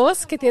con la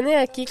voz que tiene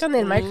aquí con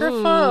el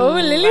microphone. Oh,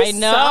 Lily's I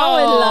know. so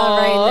in love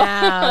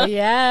right now.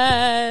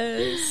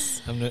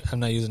 Yes. I'm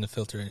not using the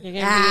filter.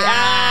 You're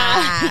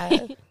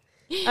gonna be,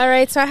 All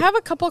right. So I have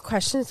a couple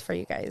questions for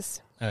you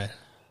guys. All right.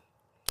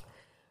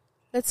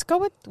 Let's go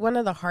with one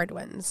of the hard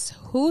ones.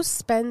 Who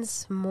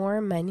spends more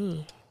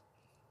money?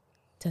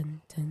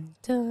 Dun, dun,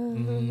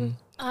 dun.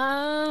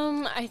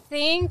 I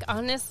think,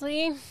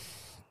 honestly,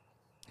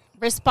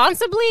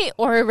 responsibly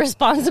or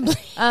irresponsibly?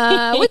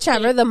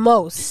 Whichever, the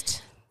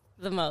most.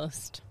 The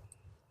most.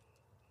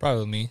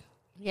 Probably me.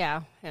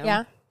 Yeah.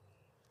 Yeah.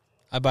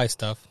 I buy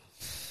stuff.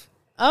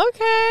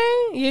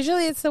 Okay.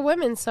 Usually it's the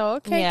women. So,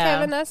 okay, Yeah.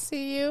 Kevin, I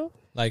see you.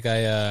 Like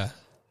I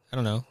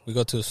don't know. We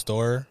go to a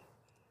store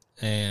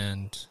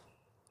and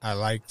I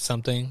like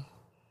something.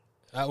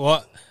 I'm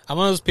one of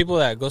those people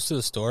that goes to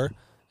the store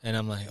and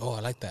I'm like, oh,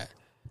 I like that.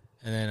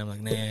 And then I'm like,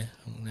 nah,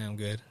 I'm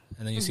good.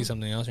 And then you see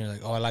something else and you're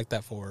like, oh, I like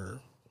that for,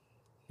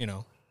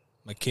 my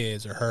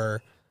kids or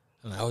her.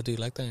 I'm like, oh, do you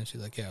like that? And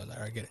she's like, yeah. I was like,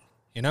 all right, get it.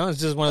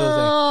 It's just one of those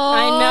things.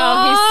 I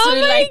know, he's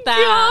sweet like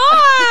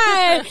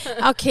that.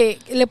 Okay,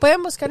 le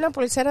pueden buscar una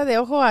pulsera de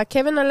ojo a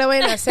Kevin. No le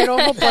vayan a hacer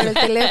ojo por el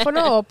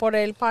teléfono o por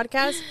el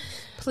podcast.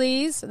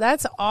 Please.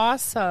 That's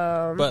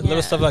awesome. But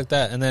little stuff like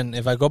that. And then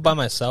if I go by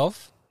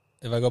myself,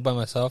 I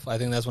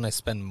think that's when I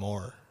spend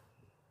more.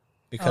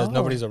 Because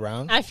nobody's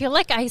around. I feel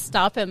like I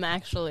stop him,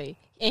 actually.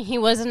 And he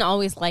wasn't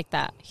always like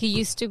that. He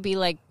used to be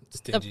like,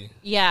 Stingy.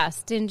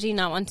 Stingy,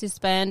 not want to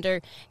spend.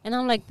 And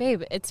I'm like,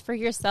 babe, it's for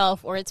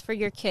yourself or it's for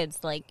your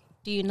kids. Like,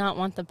 do you not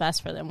want the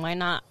best for them? Why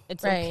not?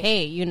 It's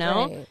okay,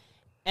 Right.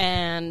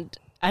 And,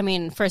 I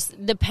mean,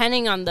 first,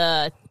 depending on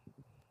the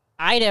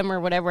item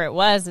or whatever it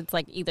was, it's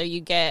like either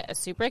you get a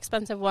super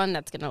expensive one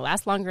that's going to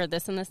last longer,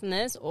 this and this and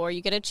this, or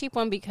you get a cheap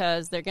one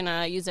because they're going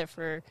to use it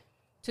for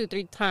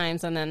 2-3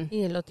 times and then,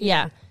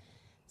 yeah.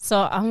 So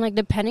I'm like,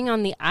 depending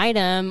on the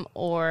item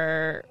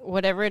or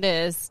whatever it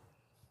is,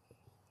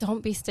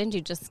 don't be stingy.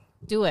 Just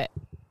do it,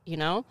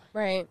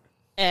 Right.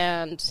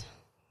 And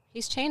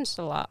he's changed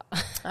a lot.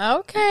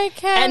 Okay,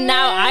 Kevin. And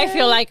now I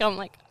feel like I'm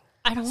like,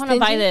 I don't want to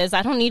buy this.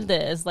 I don't need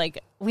this.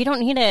 Like, we don't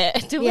need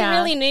it. Do we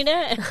really need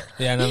it?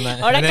 Yeah, and I'm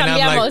like, Ahora and then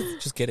I'm like,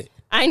 cambiamos. just get it.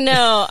 I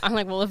know. I'm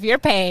like, well, if you're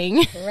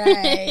paying.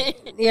 Right.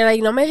 You're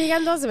like, no me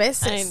digan dos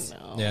veces. I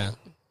know. Yeah.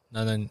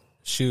 And then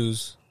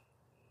shoes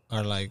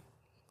are like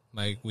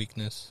my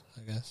weakness,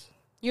 I guess.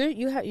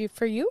 You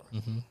for you?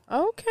 Mm-hmm.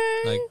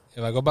 Okay. Like,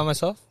 if I go by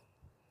myself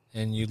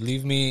and you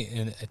leave me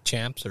in a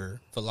Champs or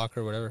Foot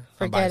Locker or whatever,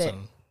 Forget I'll buy it.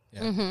 something.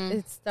 Yeah. Mm-hmm.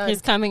 It's done.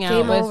 He's coming out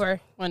Game with over.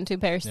 1-2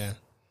 pairs. Yeah.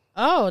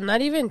 Oh, not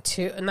even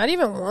 2. Not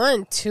even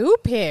 1. 2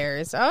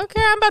 pairs.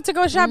 Okay, I'm about to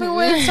go shopping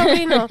with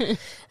Sobrino.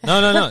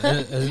 No.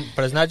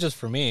 But it's not just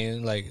for me.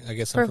 Like, I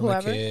get some for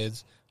my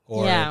kids.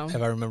 Or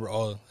if I remember,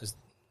 it's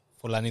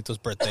Fulanito's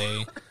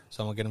birthday,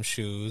 so I'm gonna get him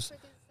shoes.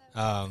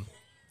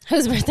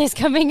 Whose birthday's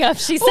coming up?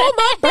 She said,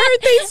 "Oh, my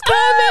birthday's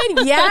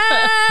coming!"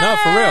 Yeah, no,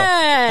 for real.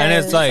 And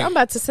it's like I'm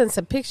about to send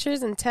some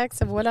pictures and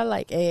texts of what I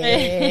like.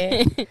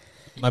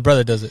 My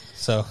brother does it,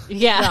 so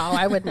yeah. No,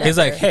 I would never. he's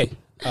like, "Hey,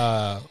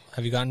 have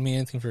you gotten me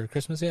anything for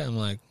Christmas yet?" I'm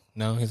like,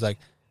 "No." He's like,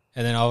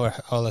 and then all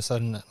of a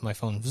sudden my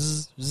phone.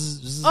 Zzz,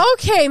 zzz, zzz.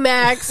 Okay,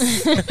 Max.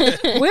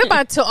 We're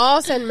about to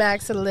all send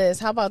Max a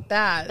list. How about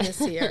that this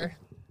year?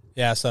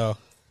 Yeah, so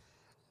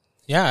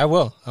yeah, I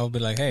will. I will be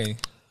like, "Hey,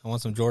 I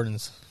want some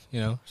Jordans,"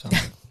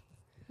 something.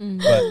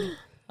 But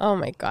Oh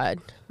my God,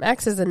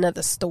 Max is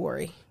another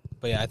story.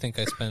 yeah, I think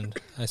I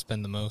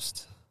spend the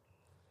most.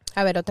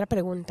 A ver, otra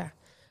pregunta.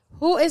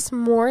 Who is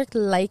more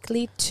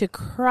likely to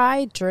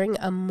cry during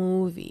a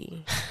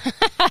movie?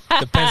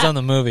 Depends on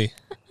the movie.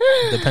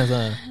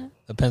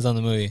 Depends on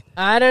the movie.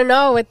 I don't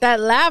know. With that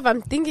laugh,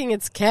 I'm thinking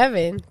it's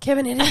Kevin.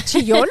 Kevin, ¿eres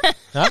chillón?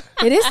 Huh?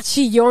 ¿Eres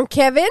chillón,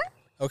 Kevin?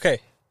 Okay.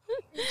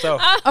 So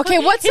Okay,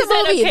 what's He a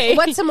said movie? okay.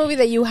 What's a movie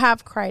that you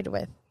have cried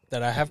with?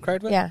 that I have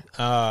cried with? Yeah.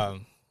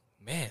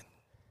 Man.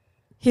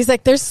 He's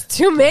like, there's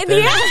too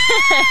many.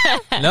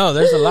 No,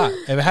 there's a lot.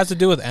 If it has to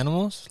do with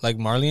animals, like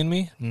Marley and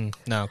Me,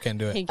 no, can't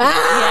do it.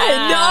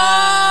 Yeah.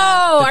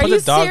 No! They Are put you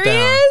the dog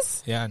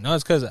serious? down. Yeah, no,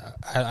 it's because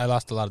I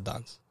lost a lot of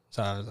dogs.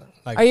 So I was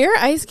like, Are your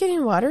eyes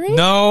getting watery?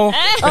 no.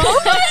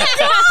 Oh my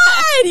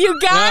God, you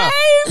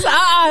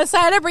guys!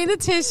 Sada, bring the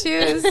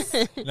tissues.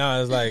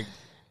 No, it's like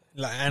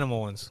animal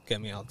ones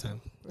get me all the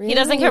time. He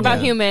doesn't care about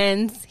Yeah.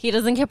 humans. He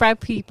doesn't care about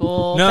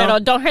people. No. Pero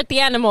don't hurt the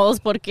animals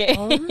porque...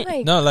 Oh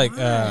my No, like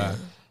God.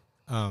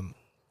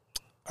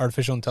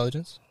 artificial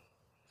intelligence.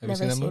 Have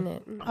Never you seen seen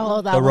that movie? it.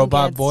 Oh, that The one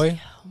Robot gets-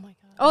 Boy. Oh my god.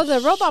 Oh, the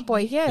robot boy,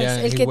 yes.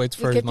 Yeah, he waits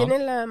for his mom.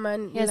 tiene la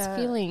man, He has la-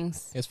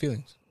 feelings. He has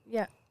feelings.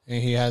 Yeah.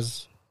 And he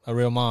has a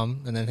real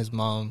mom, and then his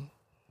mom,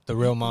 the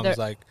real mom, is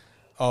like,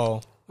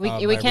 "Oh, We my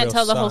can't real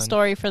tell the whole son."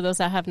 story for those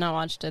that have not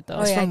watched it, though.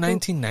 Oh, It's yeah, from I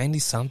think- 1990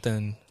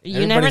 something.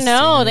 You never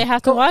know. They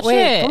have to watch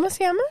Wait, it. ¿cómo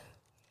se llama?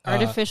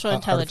 Artificial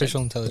intelligence.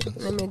 Artificial intelligence.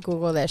 Let me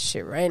Google that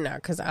shit right now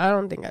because I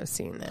don't think I've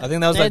seen that. I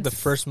think that was like the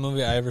It's- first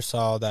movie I ever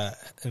saw that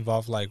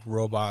involved like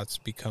robots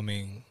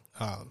becoming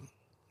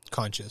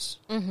conscious.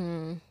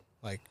 Mm-hmm.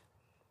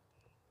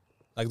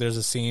 Like there's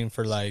a scene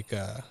for like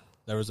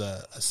there was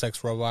a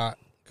sex robot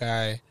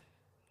guy,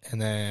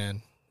 and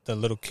then the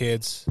little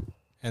kids,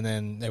 and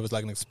then it was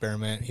like an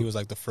experiment. He was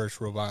like the first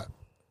robot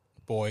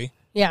boy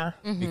Yeah.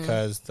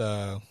 because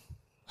the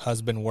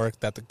husband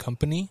worked at the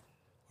company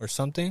or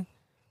something,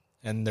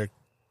 and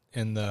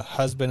the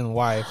husband and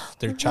wife,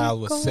 their child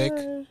was sick.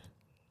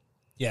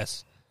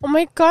 Yes. Oh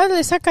my God,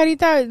 esa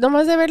carita,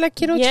 nomás de verla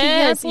quiero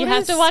Yes, chillar. you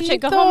have to watch it.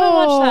 Go Pobrecito. home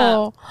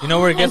and watch You know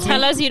where it that. gets And tell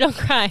me? us you don't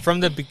cry.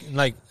 From the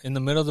like in the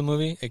middle of the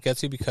movie, it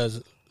gets you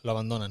because lo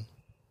abandonan,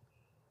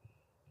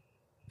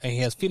 and he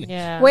has feelings.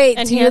 Yeah. Wait,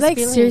 And do he you has like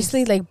feelings.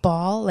 seriously like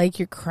bawl? Like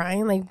you're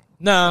crying? Like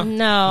No,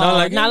 No,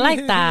 like, not like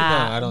no,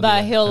 that. I don't do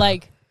But that. he'll No.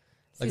 like...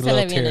 Like sí a se le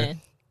little tear.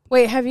 viene.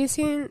 wait, have you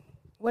seen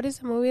what is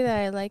the movie that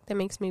I like that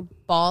makes me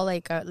bawl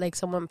like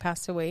someone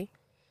passed away?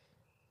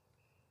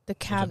 The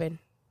Cabin.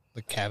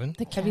 The cabin.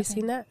 Have you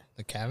seen that?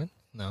 The cabin.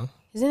 No,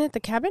 Isn't it The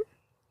Cabin?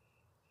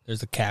 there's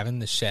the cabin,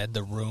 the shed,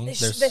 the room.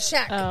 There's The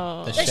Shack.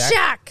 Oh. The The Shack?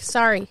 Shack.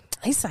 Sorry.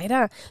 Hey,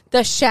 Saida.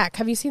 The Shack.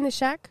 Have you seen The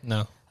Shack?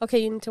 no. Okay,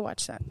 you need to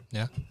watch that.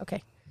 Yeah,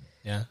 Okay.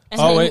 yeah. And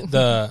Oh then- wait,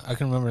 I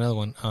can remember another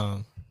one.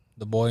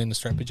 The boy in the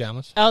striped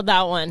pajamas. Oh,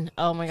 that one.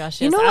 Oh my gosh.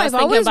 You Yes. know, I was I've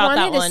thinking always about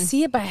that wanted to one.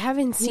 see it, but I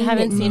haven't seen You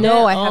haven't it. seen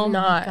No, it? I have Oh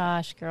not. my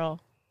gosh, girl.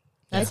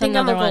 I That's think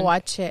I'm another gonna go one.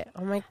 watch it.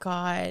 Oh my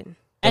God.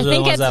 I Those are the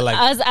think ones it's that, like,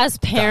 us as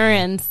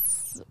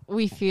parents,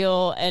 we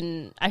feel,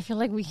 and I feel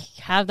like we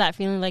have that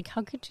feeling like,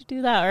 how could you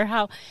do that? Or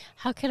how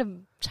could a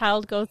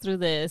child go through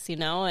this, you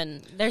know?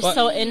 And they're Well,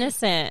 so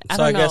innocent. I So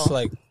don't I know. guess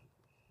like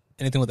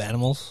anything with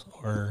animals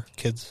or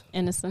kids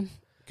Innocent.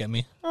 get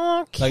me. Oh,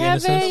 Like Kevin,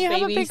 innocence? you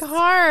have a Babies. big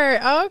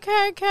heart.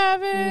 Okay,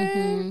 Kevin.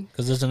 Mm-hmm.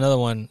 Because there's another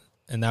one,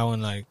 and that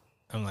one like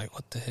I'm like,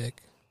 what the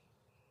heck?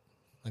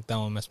 Like that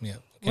one messed me up.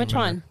 I can't Which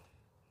remember. one?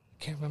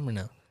 I can't remember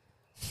now.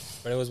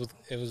 But it was with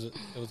kids.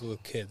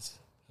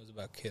 It was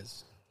about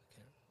kids.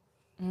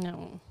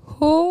 No.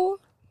 Who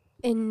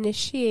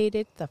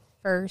initiated the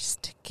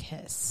first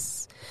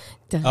kiss?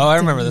 Dun, Oh, I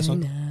remember this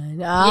one.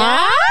 dun.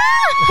 Ah!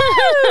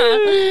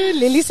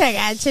 Lily se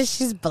agacha.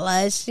 She's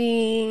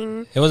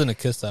blushing. It wasn't a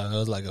kiss though. It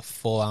was like a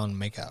full on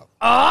makeout.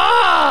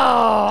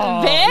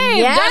 Oh, Babe,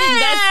 yes.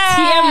 that's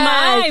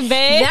TMI,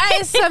 babe. That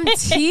is some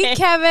tea,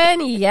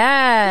 Kevin.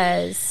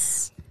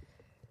 Yes.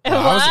 I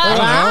don't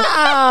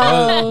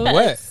know. Wow.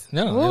 What?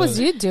 No. What it was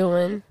you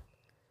doing?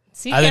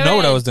 See, I didn't know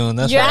what I Kevin? was doing.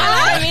 That's Yeah,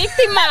 why.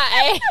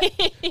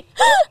 víctima.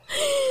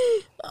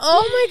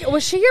 Oh my God.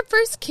 Was she your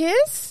first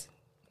kiss?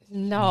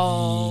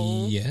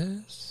 No.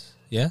 Yes.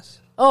 Yes.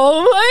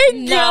 Oh my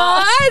No.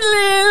 God,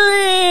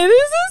 Lily.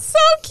 This is so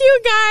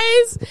cute,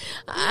 guys.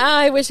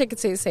 I wish I could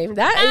say the same.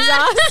 That is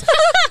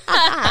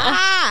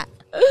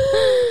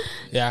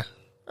awesome. Yeah.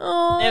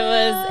 Oh,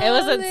 It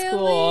was at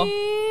school.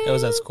 Lily. It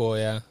was at school,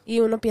 yeah. Y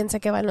uno piensa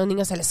que van los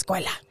niños a la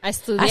escuela. A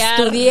estudiar. A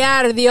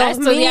estudiar, Dios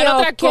mío.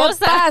 Otra cosa.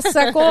 ¿Qué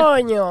pasa,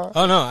 coño?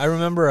 Oh, no. I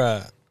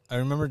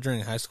remember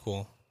during high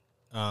school,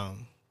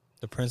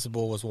 the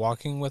principal was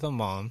walking with a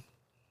mom,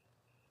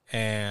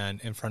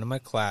 and in front of my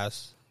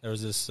class, there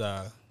was this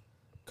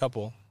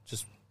couple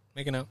just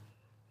making out,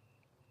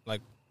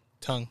 like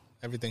tongue,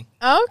 everything.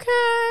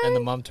 Okay. And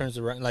the mom turns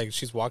around, like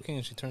she's walking,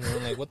 and she turns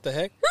around, like, what the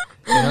heck?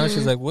 You know,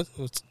 she's like,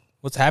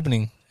 what's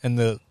happening? And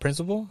the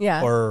principal,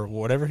 or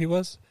whatever he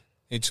was,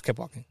 he just kept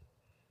walking.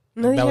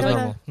 No that was dijeron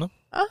normal, nada.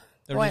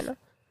 ¿no? Bueno.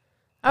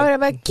 Ahora,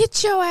 but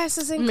get your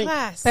asses in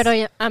class. Pero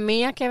a mí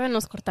y a Kevin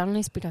nos cortaron la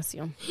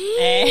inspiración.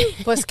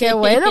 Pues qué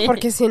bueno,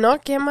 porque si no,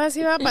 ¿qué más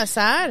iba a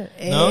pasar?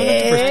 No, not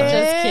the first time.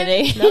 Just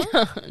kidding.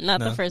 No? Not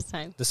the first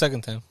time. The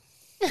second time.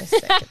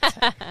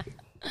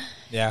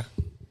 Yeah.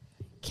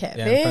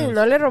 Kevin,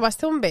 ¿no le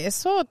robaste un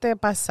beso o te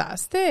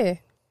pasaste?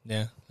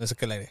 Yeah, that's a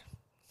good idea.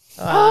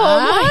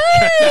 Oh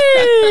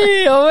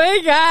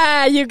my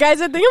God. You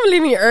guys, I think I'm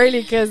leaving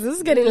early because this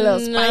is getting a little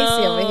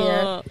spicy over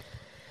here.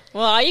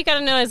 Well, all you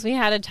gotta know is we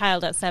had a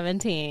child at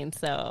 17,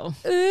 so.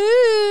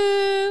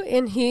 Ooh,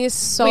 and he's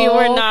so. We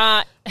were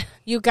not.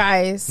 You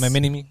guys. My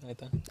mini-me.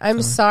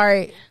 I'm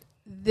sorry.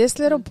 This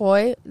little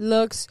boy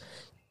looks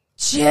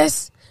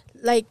just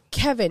like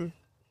Kevin.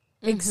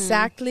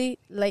 Exactly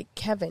like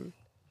Kevin.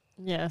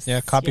 Yes.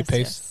 Yeah,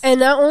 copy-paste. Yes. And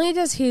not only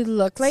does he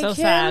look like so him.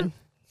 Sad.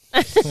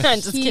 I'm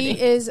just kidding.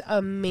 He is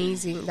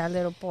amazing, that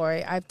little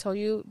boy. I've told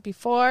you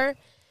before,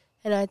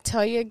 and I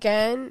tell you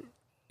again,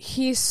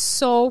 he's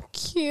so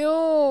cute.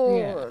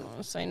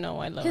 Yes, I know.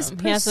 I love His him.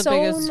 persona, He has the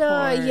biggest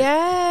heart.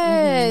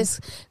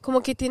 yes.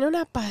 Como que tiene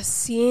una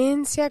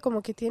paciencia,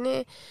 como que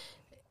tiene...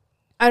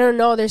 I don't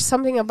know. There's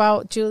something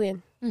about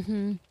Julian.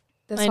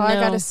 That's all I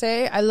gotta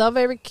say. I love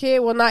every kid.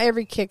 Well, not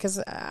every kid, because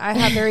I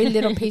have very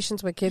little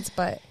patience with kids,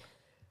 but...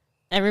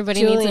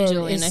 Everybody needs a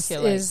Julian, I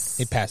feel like.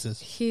 He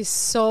passes. He's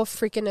so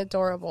freaking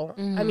adorable.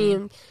 I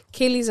mean,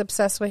 Kaylee's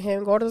obsessed with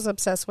him. Gordo's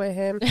obsessed with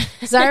him.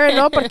 Zaira,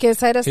 no, porque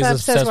Zaira's not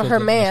obsessed with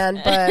her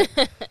man. But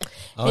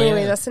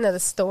anyway, that's another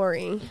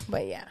story.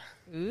 But yeah.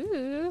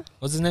 Ooh.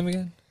 What's his name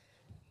again?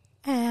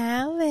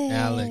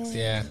 Alex,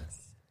 yeah.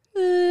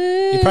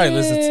 You probably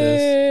listen to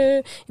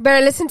this. You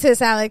better listen to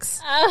this,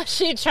 Alex. Oh,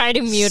 she tried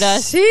to mute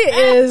us. She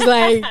is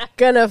like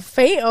gonna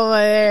faint over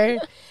there.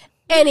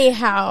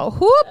 Anyhow,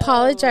 who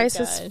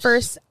apologizes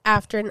first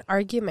after an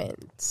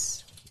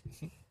argument?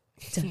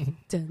 Dun,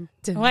 dun,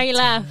 dun, Why you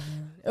laugh?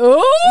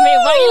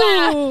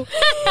 Oh,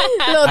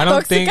 I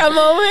don't think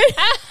moment.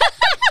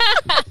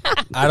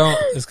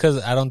 It's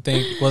because I don't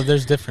think. Well,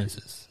 there's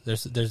differences.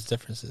 There's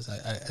differences.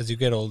 As you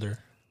get older,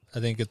 I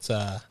think it's.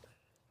 I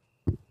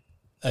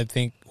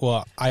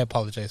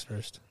apologize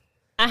first.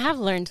 I have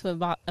learned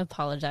to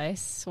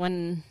apologize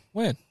when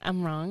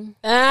I'm wrong.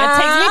 Ah.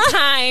 It takes me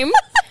time.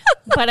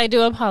 But I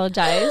do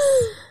apologize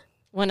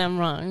when I'm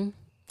wrong.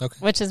 Okay.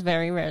 Which is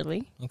very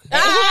rarely. Okay.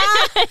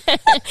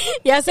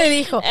 Ya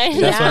se dijo.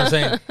 That's what I'm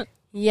saying.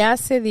 Ya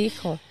se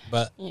dijo.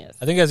 But yes.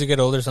 I think as you get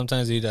older,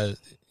 sometimes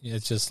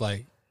it's just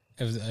like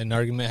if an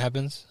argument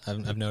happens,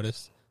 I've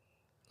noticed,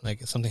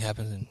 like if something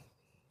happens and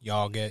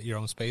y'all get your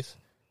own space,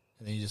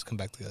 and then you just come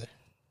back together,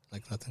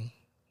 like nothing.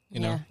 You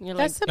know, you're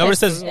that's like, the best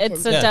says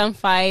it's a dumb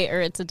fight or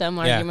it's a dumb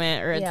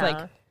argument or it's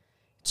like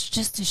it's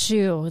just a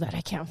shoe that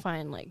I can't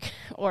find, like,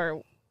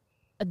 or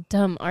a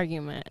dumb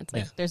argument. It's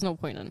like there's no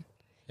point in.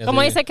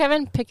 Como dice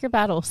Kevin, pick your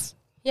battles.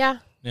 Yeah.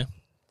 Yeah.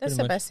 That's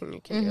the best thing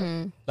you can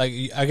do. Like,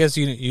 I guess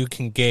you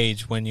can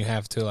gauge when you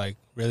have to, like,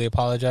 really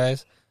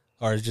apologize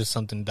or it's just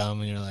something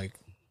dumb and you're like,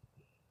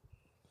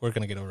 we're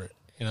going to get over it,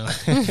 you know?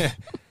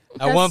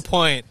 At one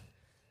point,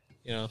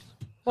 you know.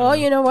 Well,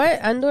 you know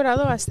what? Han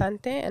durado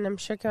bastante, and I'm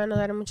sure que van a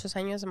dar muchos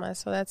años más,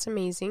 so that's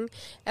amazing.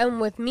 And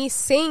with me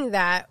saying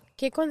that,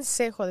 ¿qué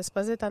consejo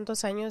después de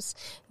tantos años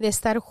de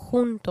estar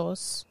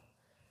juntos,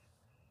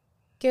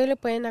 qué le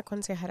pueden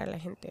aconsejar a la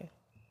gente?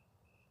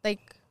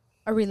 Like,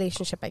 a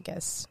relationship, I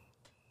guess.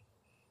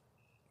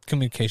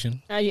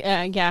 Communication.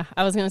 Yeah,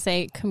 I was going to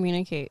say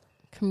communicate.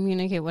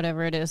 Communicate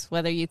whatever it is,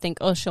 whether you think,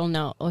 oh, she'll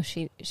know, oh,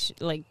 she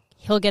like,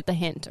 he'll get the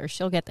hint, or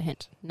she'll get the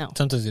hint. No.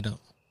 Sometimes you don't.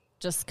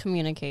 Just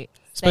communicate.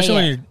 Especially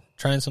when you're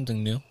trying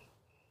something new.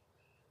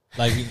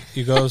 Like,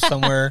 you go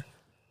somewhere,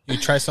 you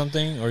try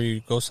something, or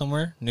you go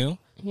somewhere new.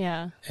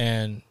 Yeah.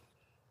 And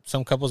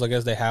some couples, I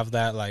guess, they have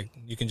that, like,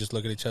 you can just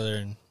look at each other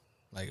and,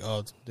 like,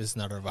 oh, this is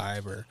not our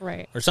vibe,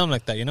 or something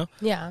like that, you know?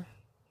 Yeah.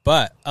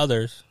 But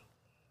others,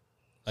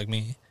 like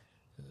me,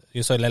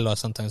 yo soy lelo,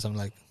 sometimes I'm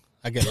like,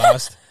 I get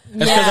lost.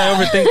 That's because I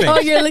overthink things. Oh,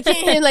 you're looking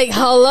at him like,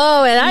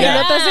 hello, and I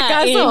no te hace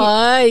caso.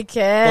 Ay,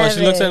 Kevin. Well,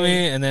 she looks at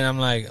me, and then I'm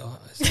like, oh,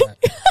 is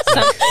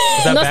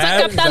that no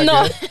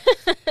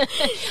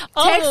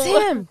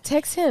bad?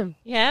 Text him.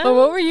 Yeah. But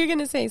what were you going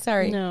to say?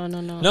 Sorry. No.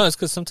 No, it's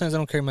because sometimes I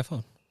don't carry my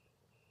phone.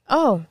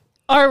 Oh.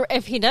 Or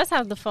if he does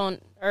have the phone,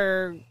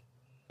 or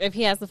if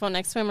he has the phone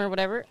next to him or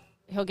whatever,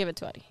 he'll give it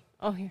to Eddie.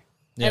 Oh, here.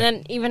 Yeah. And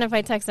then even if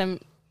I text him,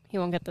 he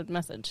won't get the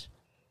message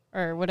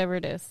or whatever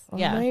it is. Oh,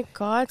 my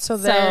God. So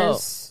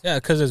there's... Yeah,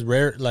 because it's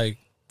rare. Like,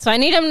 So I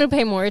need him to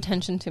pay more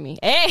attention to me.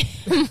 Hey!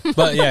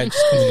 But yeah,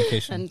 just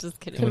communication. I'm just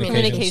kidding.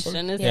 Communication.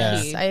 Communication is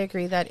Yes, key. I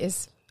agree. That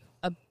is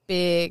a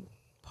big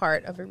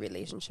part of a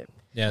relationship.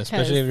 Yeah,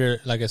 especially if you're,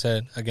 like I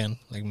said, again,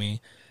 like me,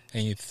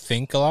 and you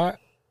think a lot.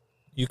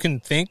 You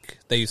can think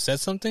that you said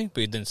something,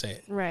 but you didn't say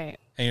it. Right.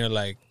 And you're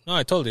like, no,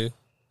 I told you.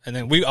 And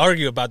then we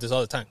argue about this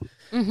all the time.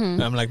 Mm-hmm.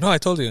 And I'm like, no, I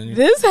told you. And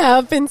This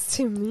happens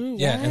to me.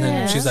 yeah, yes. and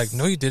then she's like,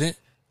 no, you didn't.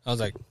 I was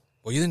like,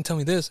 well, you didn't tell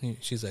me this. And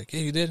she's like, yeah,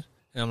 you did.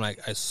 And I'm like,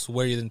 I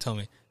swear you didn't tell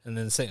me. And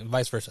then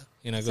vice versa.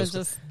 You know, it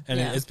goes.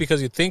 It's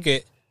because you think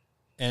it,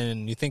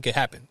 and you think it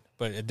happened,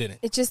 but it didn't.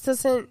 It just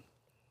doesn't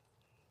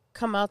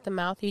come out the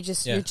mouth. You're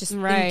just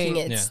thinking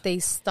it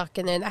stays stuck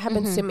in there. That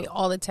happens to me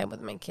all the time with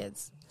my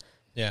kids.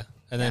 Yeah,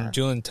 and then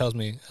Julian tells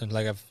me, and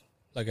like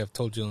I've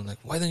told Julian, like,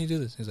 why didn't you do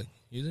this? He's like,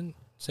 you didn't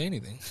say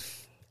anything.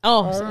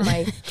 Oh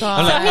my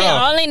god! So he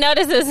only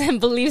notices and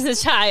believes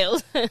his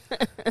child.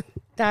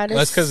 That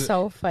is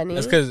so funny.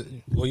 That's because,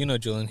 well, you know,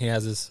 Julian, he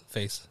has his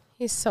face.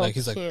 He's so like,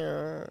 he's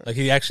cute. Like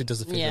he actually does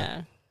the face.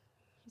 Yeah,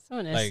 he's so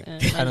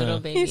innocent. Like, my little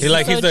baby. He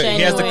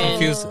has the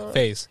confused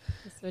face.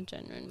 He's so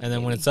genuine. And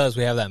then when it's us,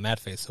 we have that mad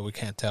face, so we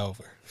can't tell.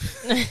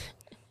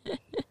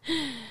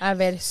 A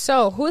ver,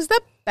 so who's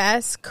the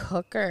best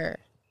cooker?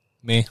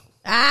 Me.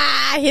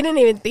 He didn't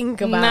even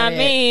think about Not it.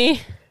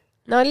 me.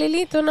 No,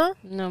 Lily, tú no?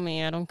 No,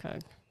 me. I don't cook.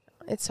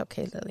 It's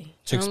okay, Lily.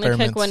 I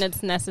only cook when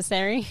it's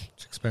necessary.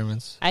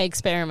 Experiments. I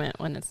experiment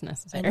when it's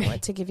necessary. I know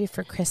what to give you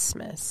for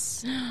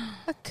Christmas.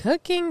 A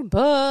cooking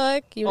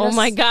book. Oh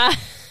my God.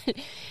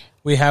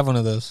 We have one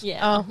of those. Yeah.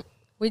 Oh,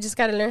 we just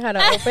got to learn how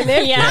to open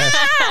it. Yeah.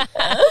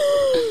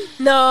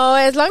 No,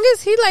 as long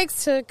as he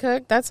likes to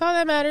cook, that's all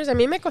that matters. I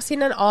mean, me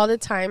cocinan all the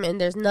time, and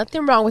there's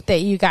nothing wrong with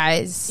it, you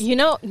guys. But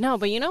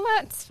you know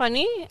what's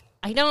funny?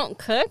 I don't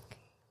cook,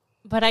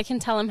 but I can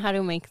tell him how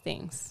to make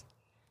things.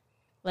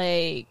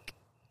 Like,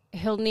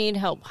 he'll need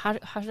help. How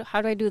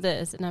do I do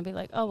this? And I'll be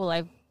like, oh, well,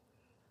 I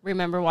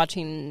remember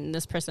watching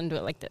this person do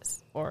it like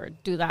this or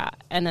do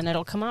that. And then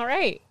it'll come out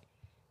right.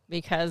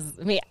 Because,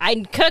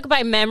 I cook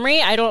by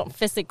memory. I don't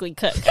physically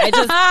cook.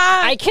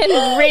 I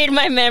can read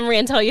my memory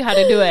and tell you how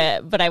to do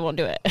it, but I won't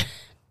do it.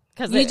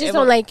 You just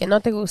don't like it. No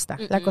te gusta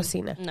la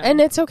cocina. No. And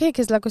it's okay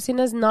because la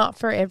cocina is not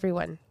for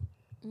everyone.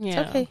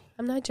 Yeah. It's okay.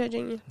 I'm not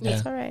judging you.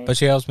 That's all right. But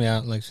she helps me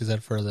out, like she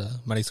said, for the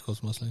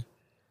mariscos mostly.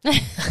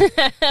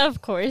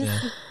 Of course. Yeah,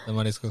 the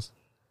mariscos.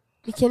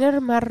 ¿Y quién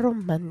es más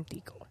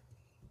romántico?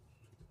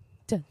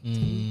 Dun,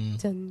 dun,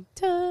 dun,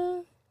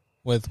 dun.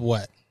 With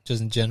what?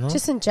 Just in general?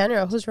 Just in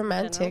general. Who's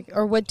romantic?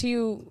 Or what do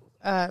you...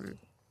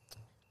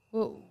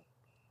 well,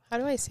 how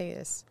do I say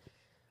this?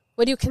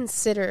 What do you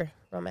consider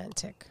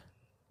romantic?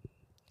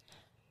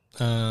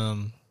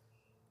 I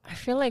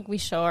feel like we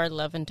show our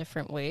love in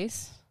different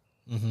ways.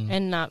 Mm-hmm.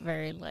 And not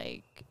very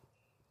like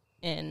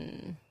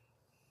in...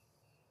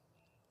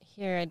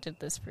 Here, I did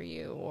this for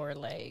you. Or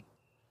like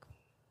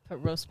put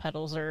rose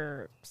petals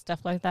or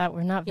stuff like that.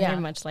 We're not very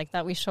much like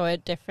that. We show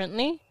it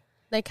differently.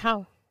 Like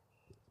how?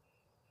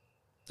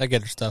 I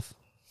get her stuff.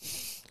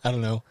 I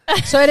don't know.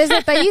 So it is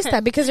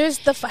detallista because there's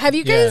have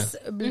you guys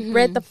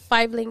read the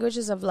 5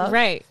 languages of love?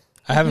 Right.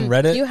 I haven't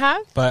read it. You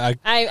have? But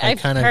I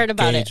kind of heard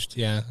about gauged.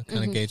 Yeah, I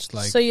kind of gauged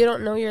like. So you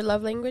don't know your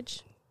love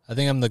language? I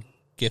think I'm the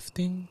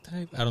gifting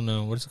type. I don't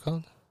know. What is it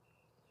called?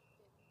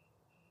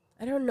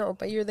 I don't know,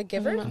 but you're the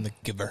giver? I'm the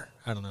giver.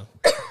 I don't know.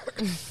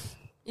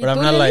 But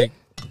I'm not like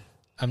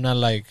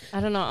I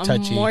don't know. I'm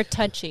touchy. more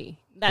touchy.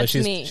 That's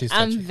me. She's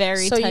I'm touchy.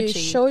 very so touchy. So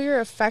you show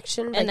your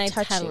affection by and I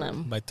touching. tell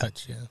him. By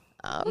touch, yeah.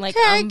 Okay, like,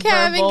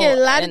 Kevin, get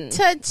a lot of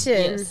touching.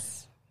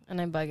 Yes.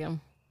 And I bug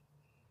him.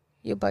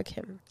 You bug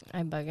him.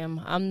 I bug him.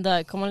 I'm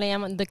the, ¿cómo le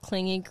llaman? The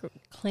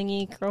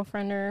clingy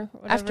girlfriend or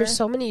whatever. After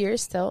so many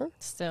years still?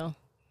 Still.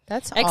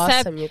 That's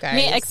awesome, you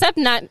guys. Except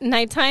not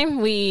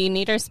nighttime. We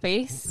need our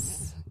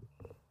space.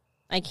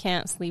 I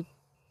can't sleep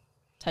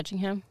touching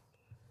him.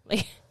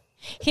 Like,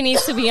 he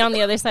needs to be on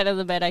the other side of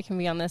the bed. I can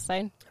be on this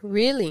side.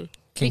 Really?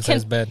 King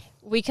size bed.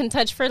 We can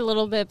touch for a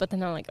little bit, but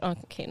then I'm like, oh,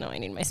 okay, no, I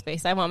need my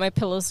space. I want my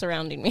pillows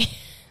surrounding me.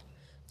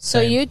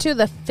 So you do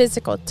the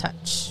physical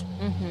touch.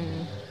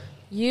 Mm-hmm.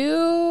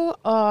 You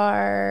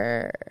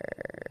are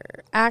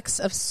acts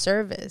of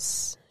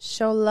service.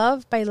 Show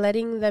love by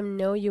letting them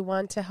know you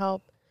want to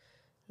help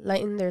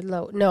lighten their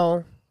load.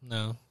 No,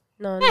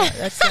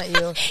 that's not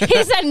you.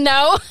 He said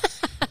no.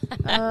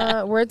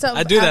 Words of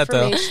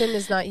affirmation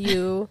is not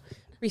you.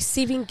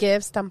 Receiving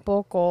gifts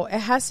tampoco. It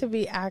has to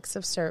be acts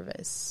of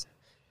service.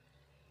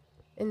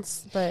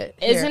 But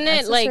isn't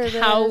it like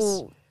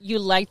how you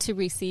like to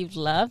receive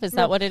love? Is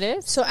that what it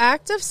is? So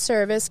act of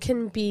service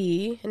can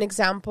be, an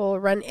example,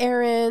 run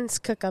errands,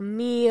 cook a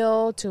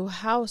meal, do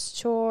house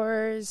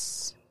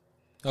chores.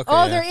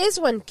 Okay, there is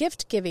one,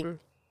 gift giving.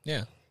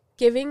 Yeah.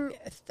 Giving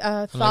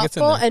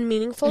thoughtful and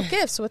meaningful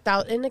gifts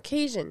without an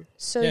occasion.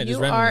 So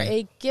you are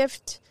a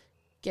gift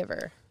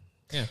giver.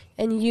 Yeah.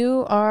 And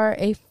you are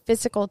a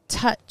physical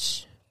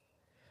touch.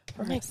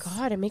 Oh my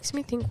God, it makes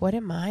me think, what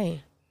am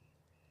I?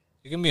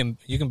 You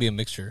can be a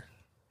mixture.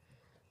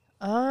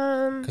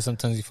 Because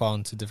sometimes you fall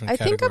into different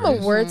categories. I think I'm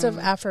a words of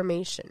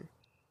affirmation.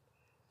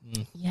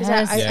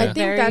 Yes, I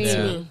think that's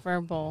me.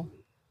 Verbal.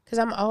 Because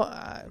I'm all,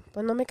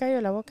 pues no me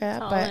callo la boca,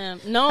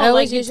 but no, I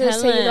always like usually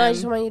say, you know, I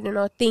just want you to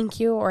know,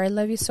 thank you, or I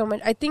love you so much.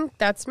 I think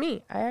that's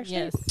me. I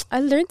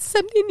learned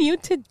something new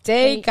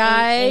today,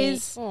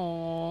 guys.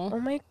 Oh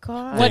my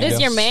God. What is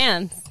your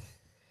man's?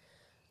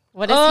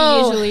 What does he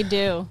usually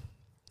do?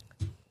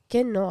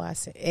 ¿Qué no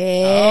hace?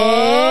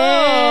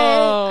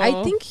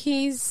 I think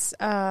he's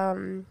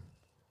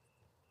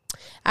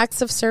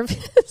acts of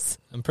service.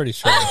 I'm pretty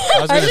sure. I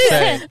was going to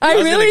say. I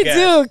really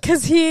do,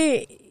 because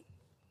he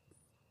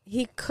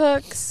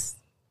cooks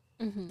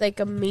like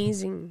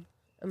amazing.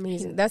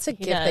 That's a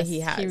gift that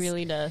he has. He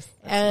really does.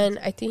 And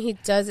I think he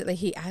does it like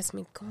he asked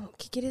me,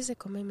 ¿Qué quieres de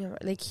comer, mi amor?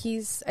 Like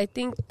I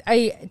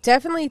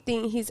definitely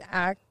think he's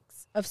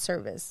acts of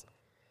service.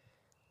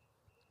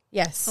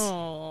 Yes.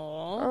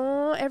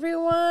 Oh,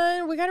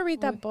 everyone, we got to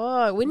read that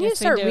book. We need to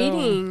start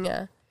reading.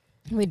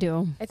 We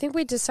do. I think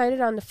we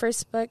decided on the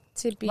first book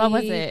to be. What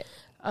was it?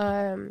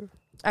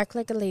 Act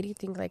Like a Lady,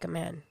 Think Like a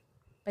Man.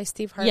 By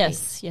Steve Harvey.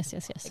 Yes.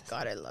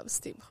 God, I love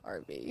Steve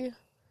Harvey.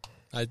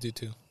 I do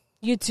too.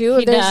 You too?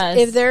 He does.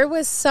 If there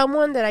was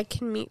someone that I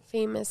can meet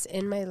famous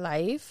in my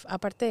life,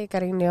 aparte de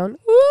Karin Leon,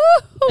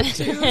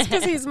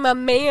 because he's my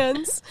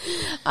man's,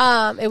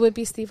 it would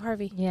be Steve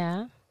Harvey.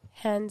 Yeah.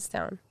 Hands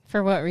down.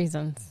 For what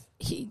reasons?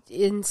 He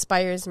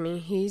inspires me.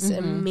 He's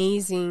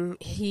amazing.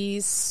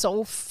 He's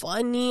so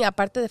funny.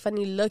 Aparte de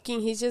funny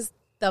looking, he's just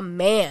the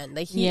man.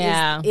 Like, he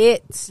is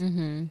it.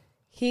 Mm-hmm.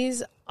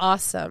 He's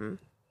awesome.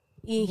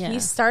 He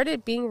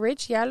started being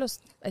rich, I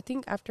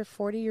think after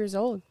 40 years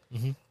old.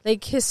 Mm-hmm.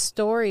 Like, his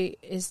story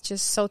is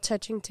just so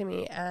touching to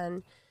me.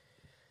 And,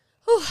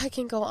 I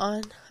can go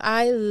on.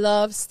 I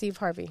love Steve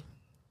Harvey.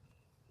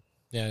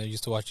 Yeah, I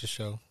used to watch his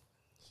show.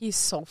 He's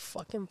so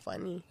fucking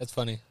funny. That's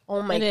funny.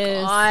 Oh, my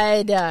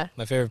God.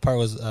 My favorite part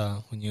was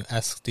when you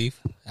ask Steve.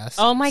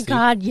 Oh, my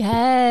God,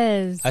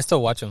 yes. I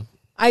still watch him.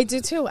 I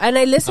do, too. And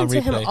I listen to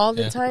him all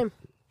the time.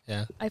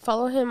 Yeah. I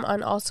follow him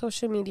on all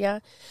social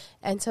media.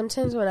 And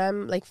sometimes when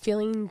I'm, like,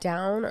 feeling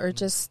down or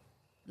just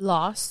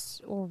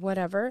lost or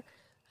whatever,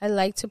 I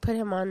like to put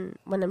him on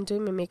when I'm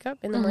doing my makeup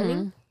in the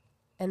morning.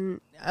 And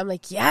I'm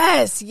like,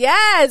 yes.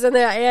 And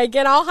then I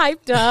get all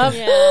hyped up.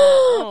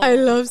 Yeah. I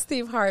love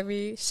Steve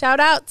Harvey. Shout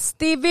out,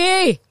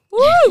 Stevie.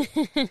 Woo!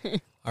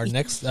 Our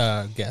next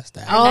guest.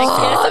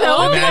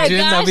 Imagine,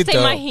 that'd be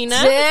dope. I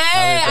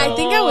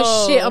think I would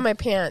shit on my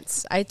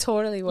pants. I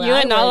totally would. You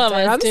and all of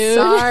us, dude.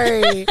 I'm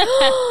sorry.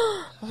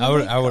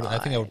 I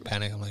think I would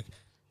panic. I'm like,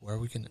 where are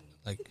we going to...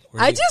 Like,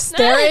 I just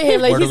stare at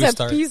him like he's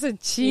a piece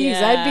of cheese.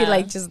 Yeah. I'd be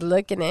like just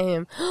looking at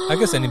him. I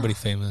guess anybody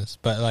famous,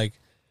 but like,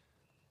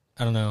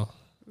 I don't know.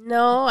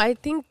 No, I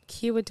think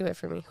he would do it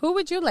for me. Who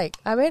would you like?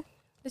 A ver,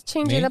 let's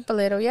change it up a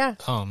little. Yeah.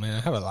 Oh man,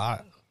 I have a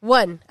lot.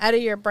 One out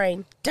of your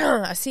brain.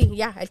 Así,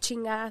 ya, el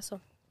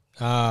chingazo.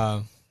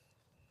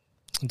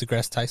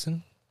 DeGrasse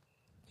Tyson.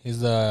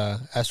 He's the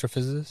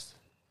astrophysicist.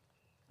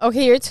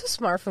 Okay, you're too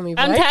smart for me.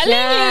 But I'm telling you.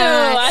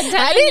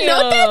 I didn't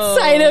know that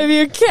side of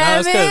you,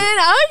 Kevin. Okay.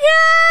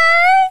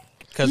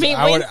 Because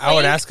I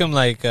would ask him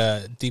like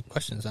deep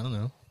questions. I don't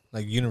know,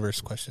 like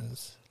universe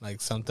questions, like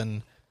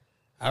something.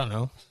 I don't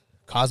know,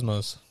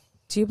 cosmos.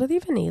 Do you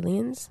believe in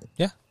aliens?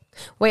 Yeah.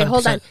 Wait, 100%.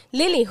 Hold on,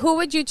 Lily. Who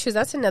would you choose?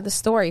 That's another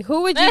story.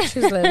 Who would you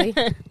choose, Lily?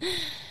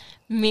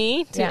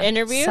 Me to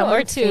interview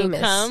or to famous.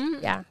 Come?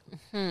 Yeah.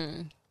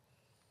 I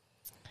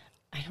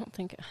don't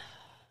think.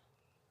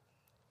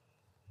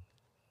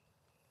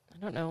 I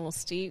don't know. Well,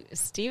 Steve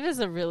is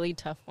a really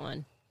tough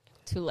one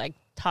to like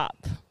top.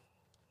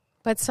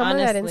 But someone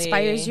that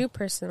inspires you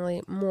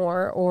personally,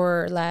 more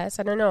or less.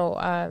 I don't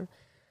know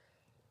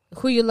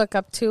who you look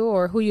up to,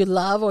 or who you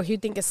love, or who you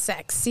think is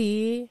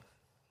sexy.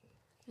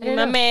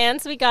 My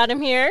man's, we got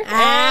him here.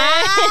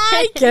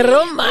 Ay, qué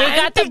romántico. We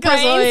got the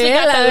brains, we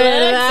got the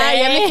looks.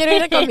 Ya me quiero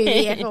ir con mi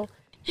viejo.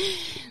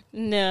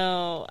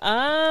 No,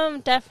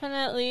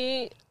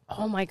 definitely.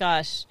 Oh my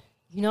gosh,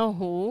 you know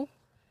who?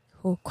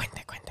 Who? Cuenta.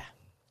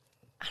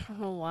 I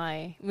don't know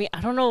why. I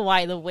don't know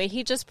why. The way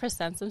he just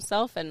presents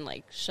himself and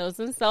like shows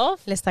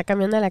himself. Le está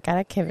cambiando la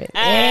cara a Kevin.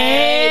 No,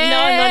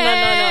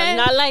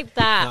 not like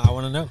that. No, I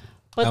want to know.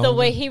 But the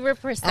way he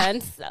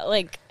represents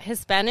like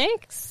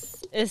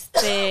Hispanics is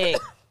the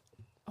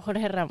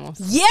Jorge Ramos.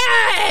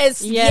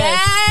 Yes.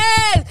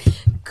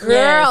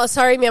 Girl,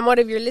 sorry, mi amor,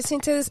 if you're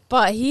listening to this,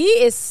 but he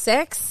is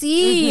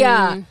sexy.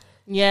 Mm-hmm.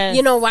 Yes.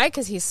 You know why?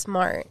 Because he's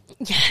smart.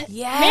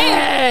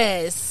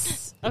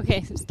 Yes.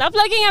 Okay, stop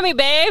looking at me,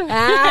 babe.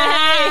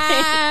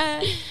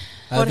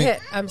 Jorge,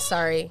 I'm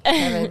sorry,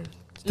 Kevin.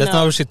 That's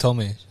not what she told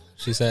me.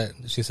 She said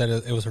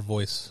it was her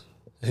voice.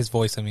 His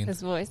voice, I mean.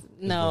 His voice?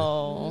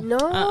 No.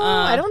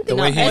 I don't think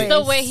it's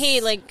the way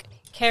he like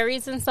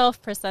carries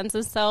himself, presents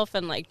himself,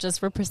 and like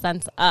just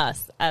represents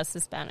us as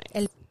Hispanic.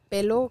 El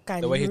pelo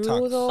canudo. The way he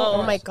talks.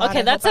 Oh my God.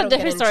 Okay, that's a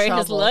different story.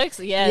 His looks,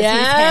 he's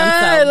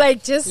handsome.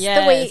 Like just the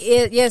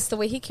way the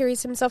way he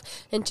carries himself,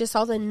 and just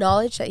all the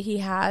knowledge that he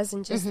has,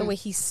 and just the way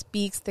he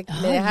speaks.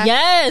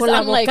 Yes, con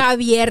la boca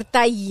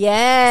abierta.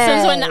 Yes.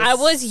 Since when I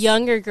was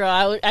younger,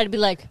 girl, I'd be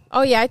like,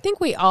 oh yeah, I think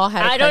we all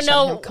had. I don't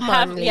know. Come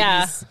on,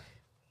 ladies.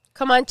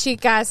 Come on,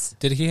 chicas.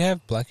 Did he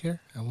have black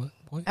hair at one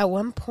point? At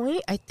one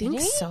point, I think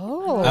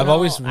so. I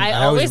always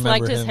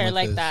liked his hair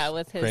like that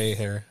with his gray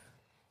hair,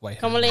 white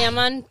hair. ¿Cómo le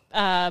llaman?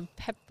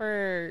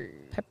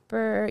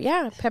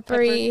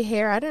 Peppery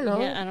hair. I don't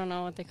know. Yeah, I don't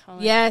know what they call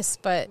it. Yes,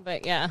 but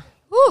yeah.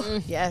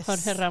 Yes.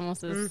 Jorge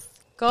Ramos is...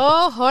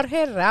 Go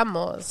Jorge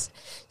Ramos.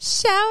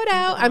 Shout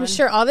out. I'm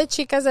sure all the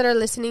chicas that are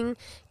listening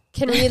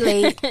can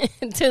relate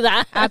to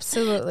that.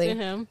 Absolutely. To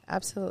him.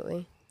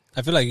 Absolutely.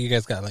 I feel like you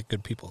guys got like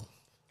good people.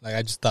 Like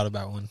I just thought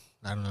about one.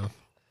 I don't know.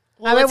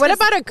 Well, I mean, what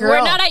about a girl?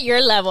 We're not at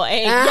your level.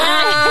 Eh?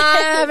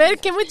 A ver,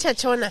 qué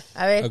muchachona.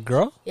 A ver. A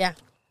girl? Yeah.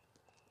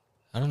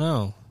 I don't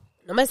know.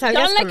 No me salgas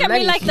Don't look at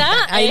me like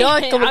that. I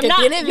know, como que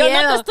tiene miedo. Yo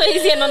no te estoy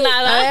diciendo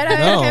nada. A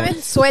ver,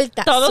 Kevin,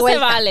 suelta. Todo suelta. se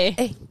vale.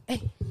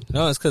 Hey.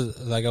 No, it's because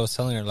like I was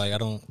telling her, like I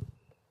don't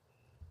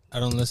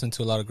listen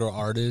to a lot of girl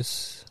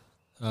artists.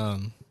 I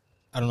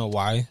don't know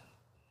why,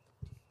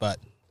 but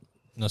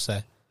no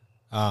sé.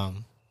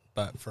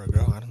 But for a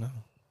girl, I don't know.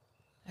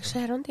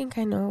 Actually, I don't think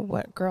I know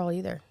what girl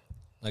either.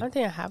 Like, I don't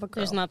think I have a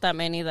girl. There's not that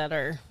many that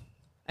are.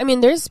 I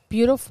mean, there's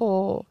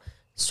beautiful,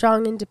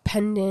 strong,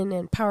 independent,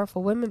 and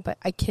powerful women, but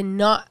I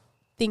cannot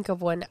think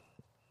of one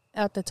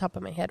out the top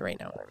of my head right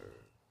now.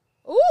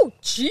 Oh,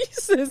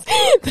 Jesus.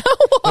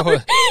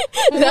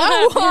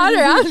 That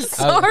water. I'm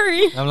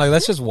sorry. I'm like,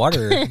 that's just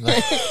water.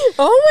 Like,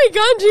 Oh, my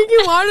God.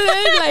 Drinking water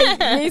that like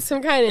made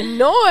some kind of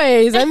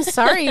noise. I'm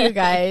sorry, you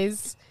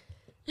guys.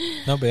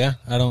 no, but yeah,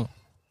 I don't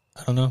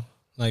know.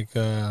 Like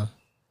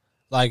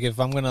if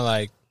I'm going to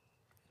like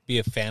be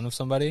a fan of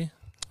somebody,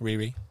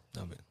 Riri.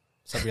 No, but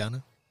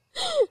Sabriana.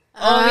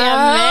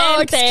 Oh,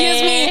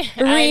 excuse me.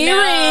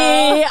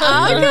 Riri.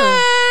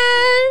 Okay.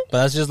 But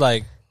that's just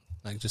like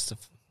just to,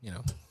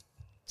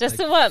 just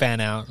like to what?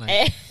 fan out.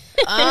 Like,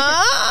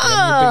 Oh.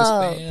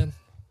 I'm your biggest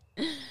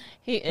fan.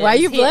 He is. Why are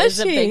you He is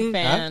a big blushing?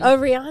 fan. Oh,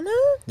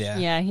 Rihanna?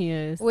 Yeah, he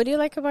is. What do you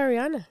like about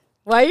Rihanna?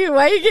 Why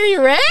are you getting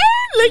red?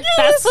 Look at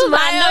That's his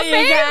smile,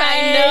 babe. you guys.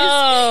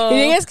 I know.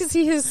 You guys can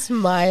see his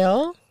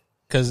smile.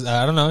 Because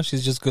I don't know,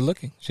 she's just good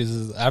looking.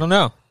 I don't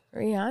know.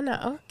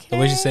 Rihanna, okay. The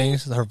way she's saying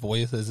her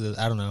voice is,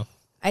 I don't know.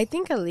 I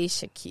think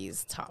Alicia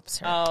Keys tops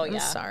her. Oh, I'm yeah.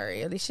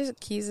 sorry. Alicia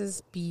Keys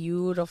is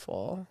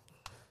beautiful.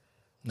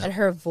 No. And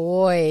her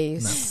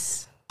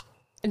voice.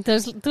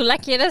 Entonces, tú la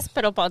quieres,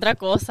 pero para otra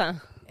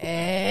cosa.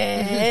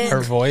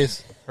 Her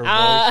voice.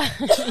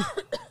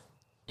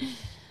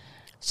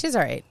 She's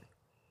all right.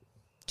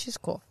 She's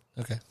cool.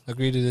 Okay,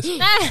 agree to this.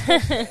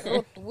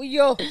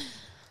 Yo.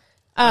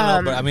 I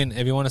don't know, but I mean,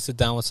 if you want to sit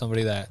down with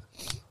somebody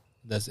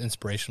that's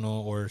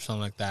inspirational or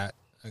something like that,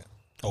 like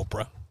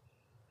Oprah.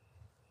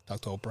 Talk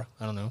to Oprah.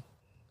 I don't know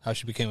how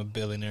she became a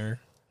billionaire.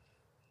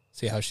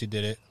 See how she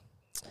did it.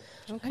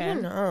 Okay. I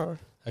don't know.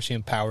 How she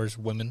empowers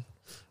women,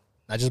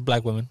 not just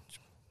black women,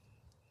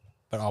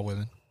 but all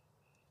women.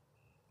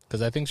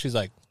 Because I think she's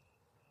like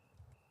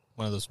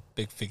one of those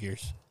big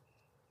figures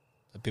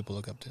that people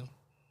look up to.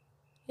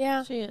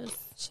 Yeah, She is.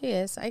 she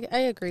is. I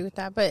agree with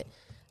that, but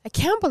I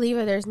can't believe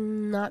it. There's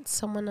not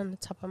someone on the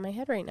top of my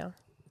head right now.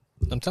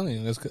 I'm telling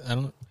you, I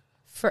don't know.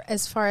 For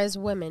as far as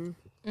women,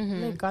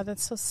 Mm-hmm. oh my God,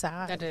 that's so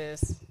sad. That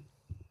is.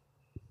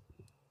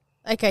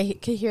 Like I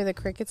could hear the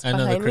crickets I know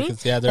behind the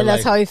crickets. me, Yeah, they're and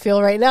that's how I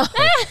feel right now.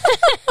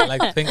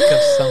 like think of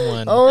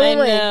someone. Oh I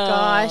my know.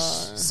 gosh!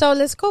 So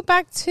let's go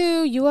back to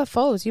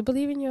UFOs. You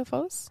believe in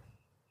UFOs?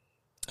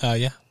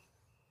 Yeah,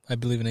 I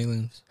believe in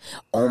aliens.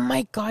 Oh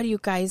my God, you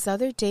guys! The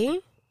other day,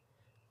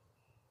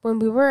 when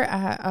we were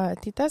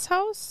at Tita's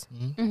house,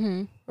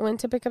 Mm-hmm. I went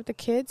to pick up the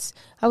kids.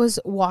 I was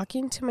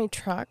walking to my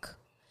truck.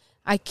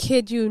 I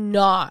kid you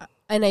not,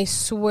 and I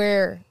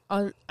swear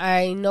on.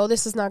 I know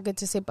this is not good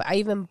to say, but I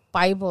even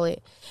Bible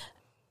it.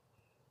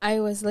 I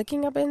was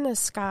looking up in the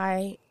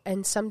sky,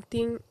 and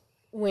something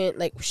went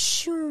like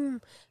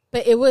shoom,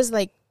 but it was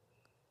like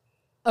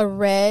a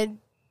red,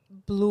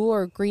 blue,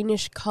 or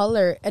greenish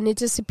color, and it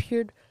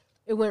disappeared.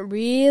 It went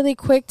really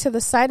quick to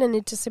the side, and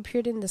it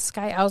disappeared in the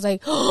sky. I was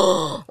like,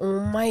 oh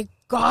my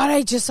God,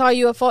 I just saw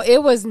a UFO.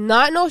 It was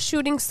not no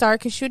shooting star,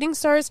 because shooting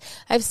stars,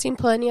 I've seen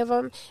plenty of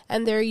them,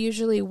 and they're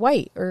usually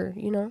white or,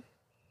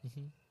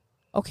 Mm-hmm.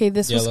 Okay,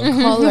 this Yellow.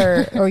 was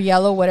color or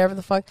yellow, whatever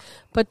the fuck.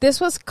 But this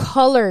was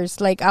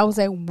colors. Like, I was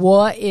like,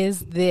 what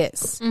is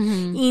this?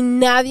 Mm-hmm. Y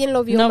nadie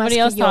lo vio Nobody más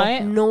else que yo. saw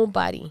it?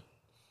 Nobody.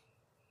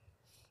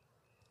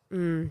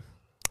 Where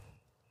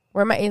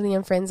are my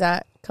alien friends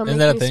at? Come Isn't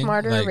make that a me thing?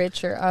 smarter or Like-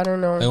 richer. I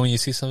don't know. Like when you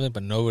see something,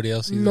 but nobody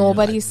else sees it.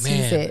 Nobody you're like,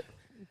 sees "Man." it.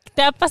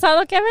 ¿Te ha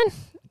pasado, Kevin?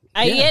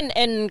 Ahí Yeah.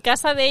 en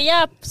casa de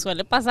ella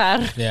suele pasar.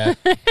 Yeah.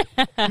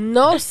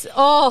 No,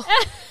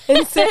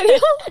 ¿en serio?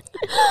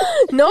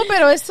 No,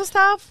 pero esto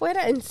estaba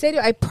afuera. En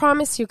serio, I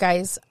promise you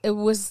guys, it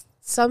was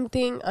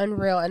something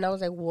unreal. And I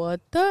was like,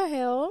 what the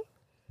hell?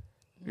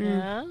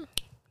 Yeah.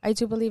 I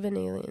do believe in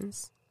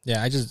aliens.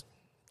 Yeah, I just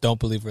don't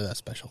believe we're that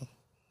special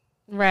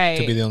Right.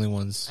 to be the only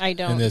ones I in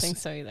don't this think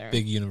so either.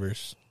 big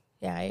universe.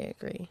 Yeah, I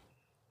agree.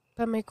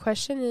 But my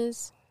question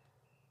is,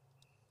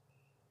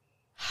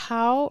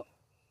 how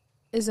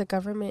is a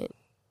government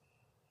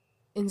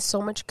in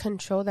so much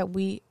control that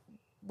we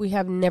we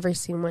have never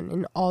seen one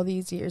in all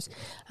these years.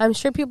 I'm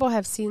sure people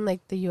have seen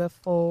like the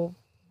UFO,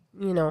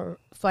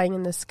 flying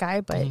in the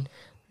sky, but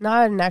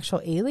not an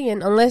actual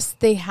alien, unless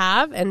they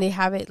have, and they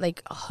have it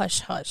like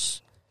hush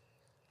hush.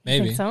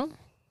 Think Maybe so.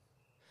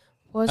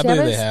 Well,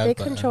 they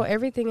control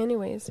everything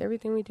anyways.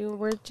 Everything we do,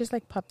 we're just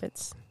like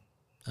puppets.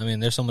 I mean,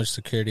 there's so much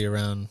security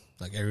around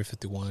like Area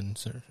 51,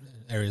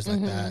 areas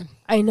like that.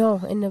 I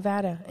know, in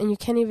Nevada, and you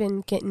can't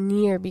even get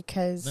near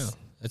because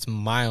it's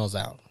miles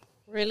out.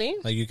 Really?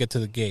 Like you get to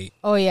the gate.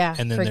 Oh yeah,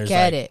 and then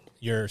forget it.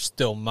 You're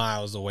still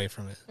miles away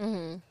from it.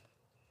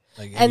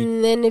 Like,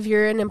 and then if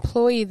you're an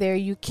employee there,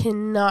 you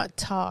cannot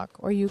talk,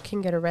 or you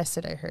can get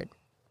arrested. I heard.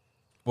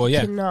 Well,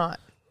 yeah, you cannot.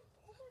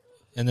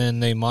 And then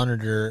they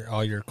monitor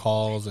all your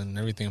calls and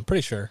everything. I'm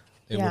pretty sure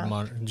they would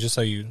monitor, just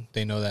so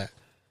they know that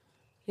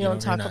you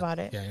don't talk about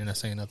it. Yeah, you're not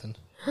saying nothing.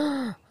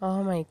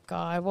 Oh my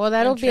God! Well,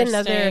 that'll be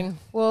another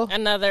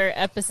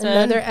episode.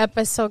 Another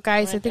episode,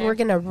 guys. I think we're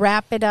gonna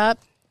wrap it up.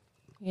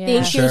 Yeah.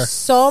 Thank you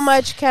so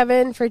much,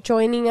 Kevin, for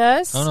joining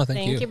us. Oh no,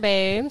 thank you. Thank you,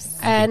 babes.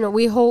 And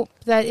we hope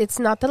that it's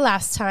not the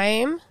last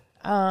time.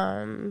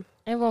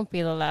 It won't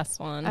be the last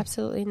one.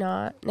 Absolutely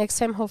not. Next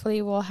time,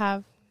 hopefully, we'll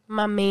have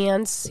my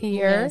mans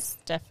here. Yes,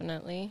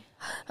 definitely.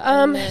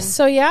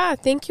 So yeah,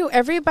 thank you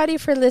everybody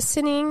for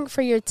listening,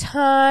 for your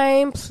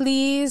time.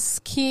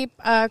 Please keep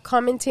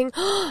commenting.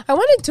 I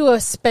want to do a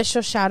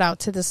special shout out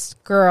to this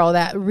girl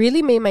that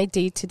really made my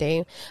day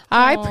today.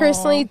 I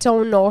personally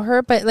don't know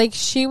her, but like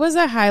she was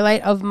a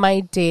highlight of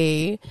my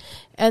day.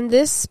 And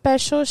this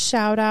special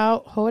shout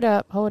out, hold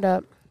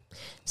up.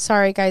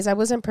 Sorry guys, I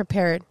wasn't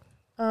prepared.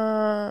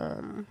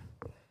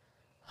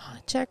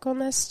 Check on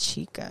las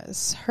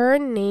chicas. Her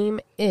name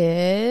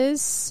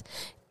is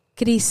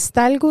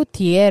Cristal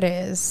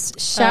Gutierrez.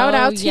 Shout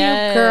out to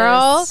you,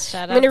 girl.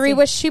 I'm going to read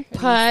what she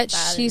put.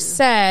 She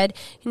said,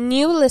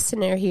 new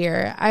listener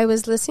here. I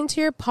was listening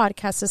to your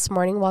podcast this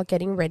morning while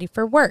getting ready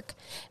for work,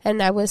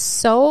 and I was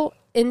so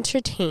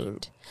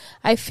entertained.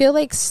 I feel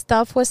like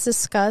stuff was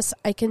discussed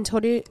I can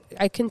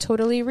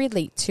totally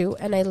relate to,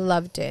 and I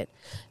loved it.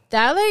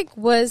 That like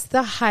was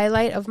the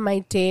highlight of my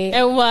day.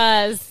 It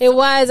was.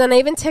 And I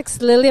even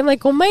texted Lily. I'm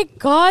like, oh my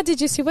God, did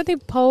you see what they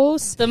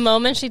post? The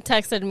moment she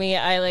texted me,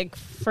 I like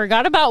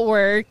forgot about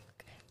work,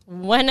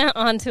 went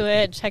onto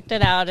it, checked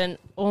it out, and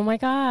oh my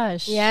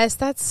gosh. Yes,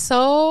 that's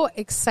so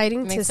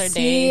exciting to see.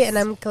 Days. And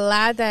I'm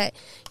glad that,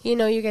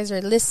 you guys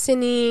are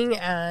listening.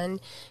 And,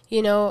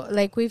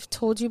 like we've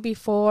told you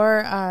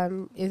before,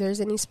 if there's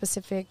any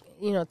specific,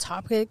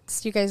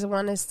 topics you guys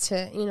want us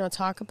to,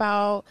 talk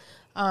about,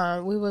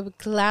 we would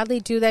gladly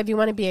do that. If you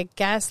want to be a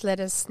guest, let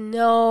us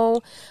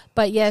know.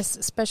 But yes,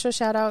 special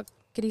shout out,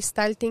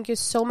 Cristal. Thank you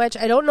so much.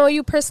 I don't know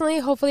you personally.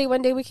 Hopefully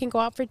one day we can go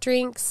out for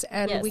drinks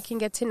and we can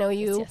get to know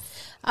you.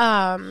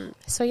 Yes.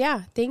 So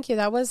yeah, thank you.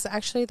 That was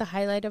actually the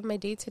highlight of my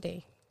day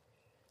today.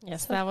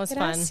 Yes, so that was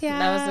gracias. Fun.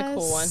 That was a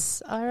cool one.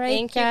 All right,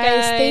 thank you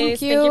guys.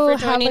 Thank you for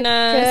joining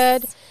us.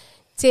 Have a good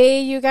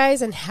day, you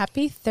guys, and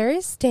happy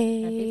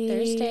Thursday. Happy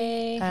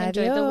Thursday. Adios.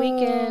 Enjoy the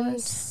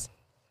weekend.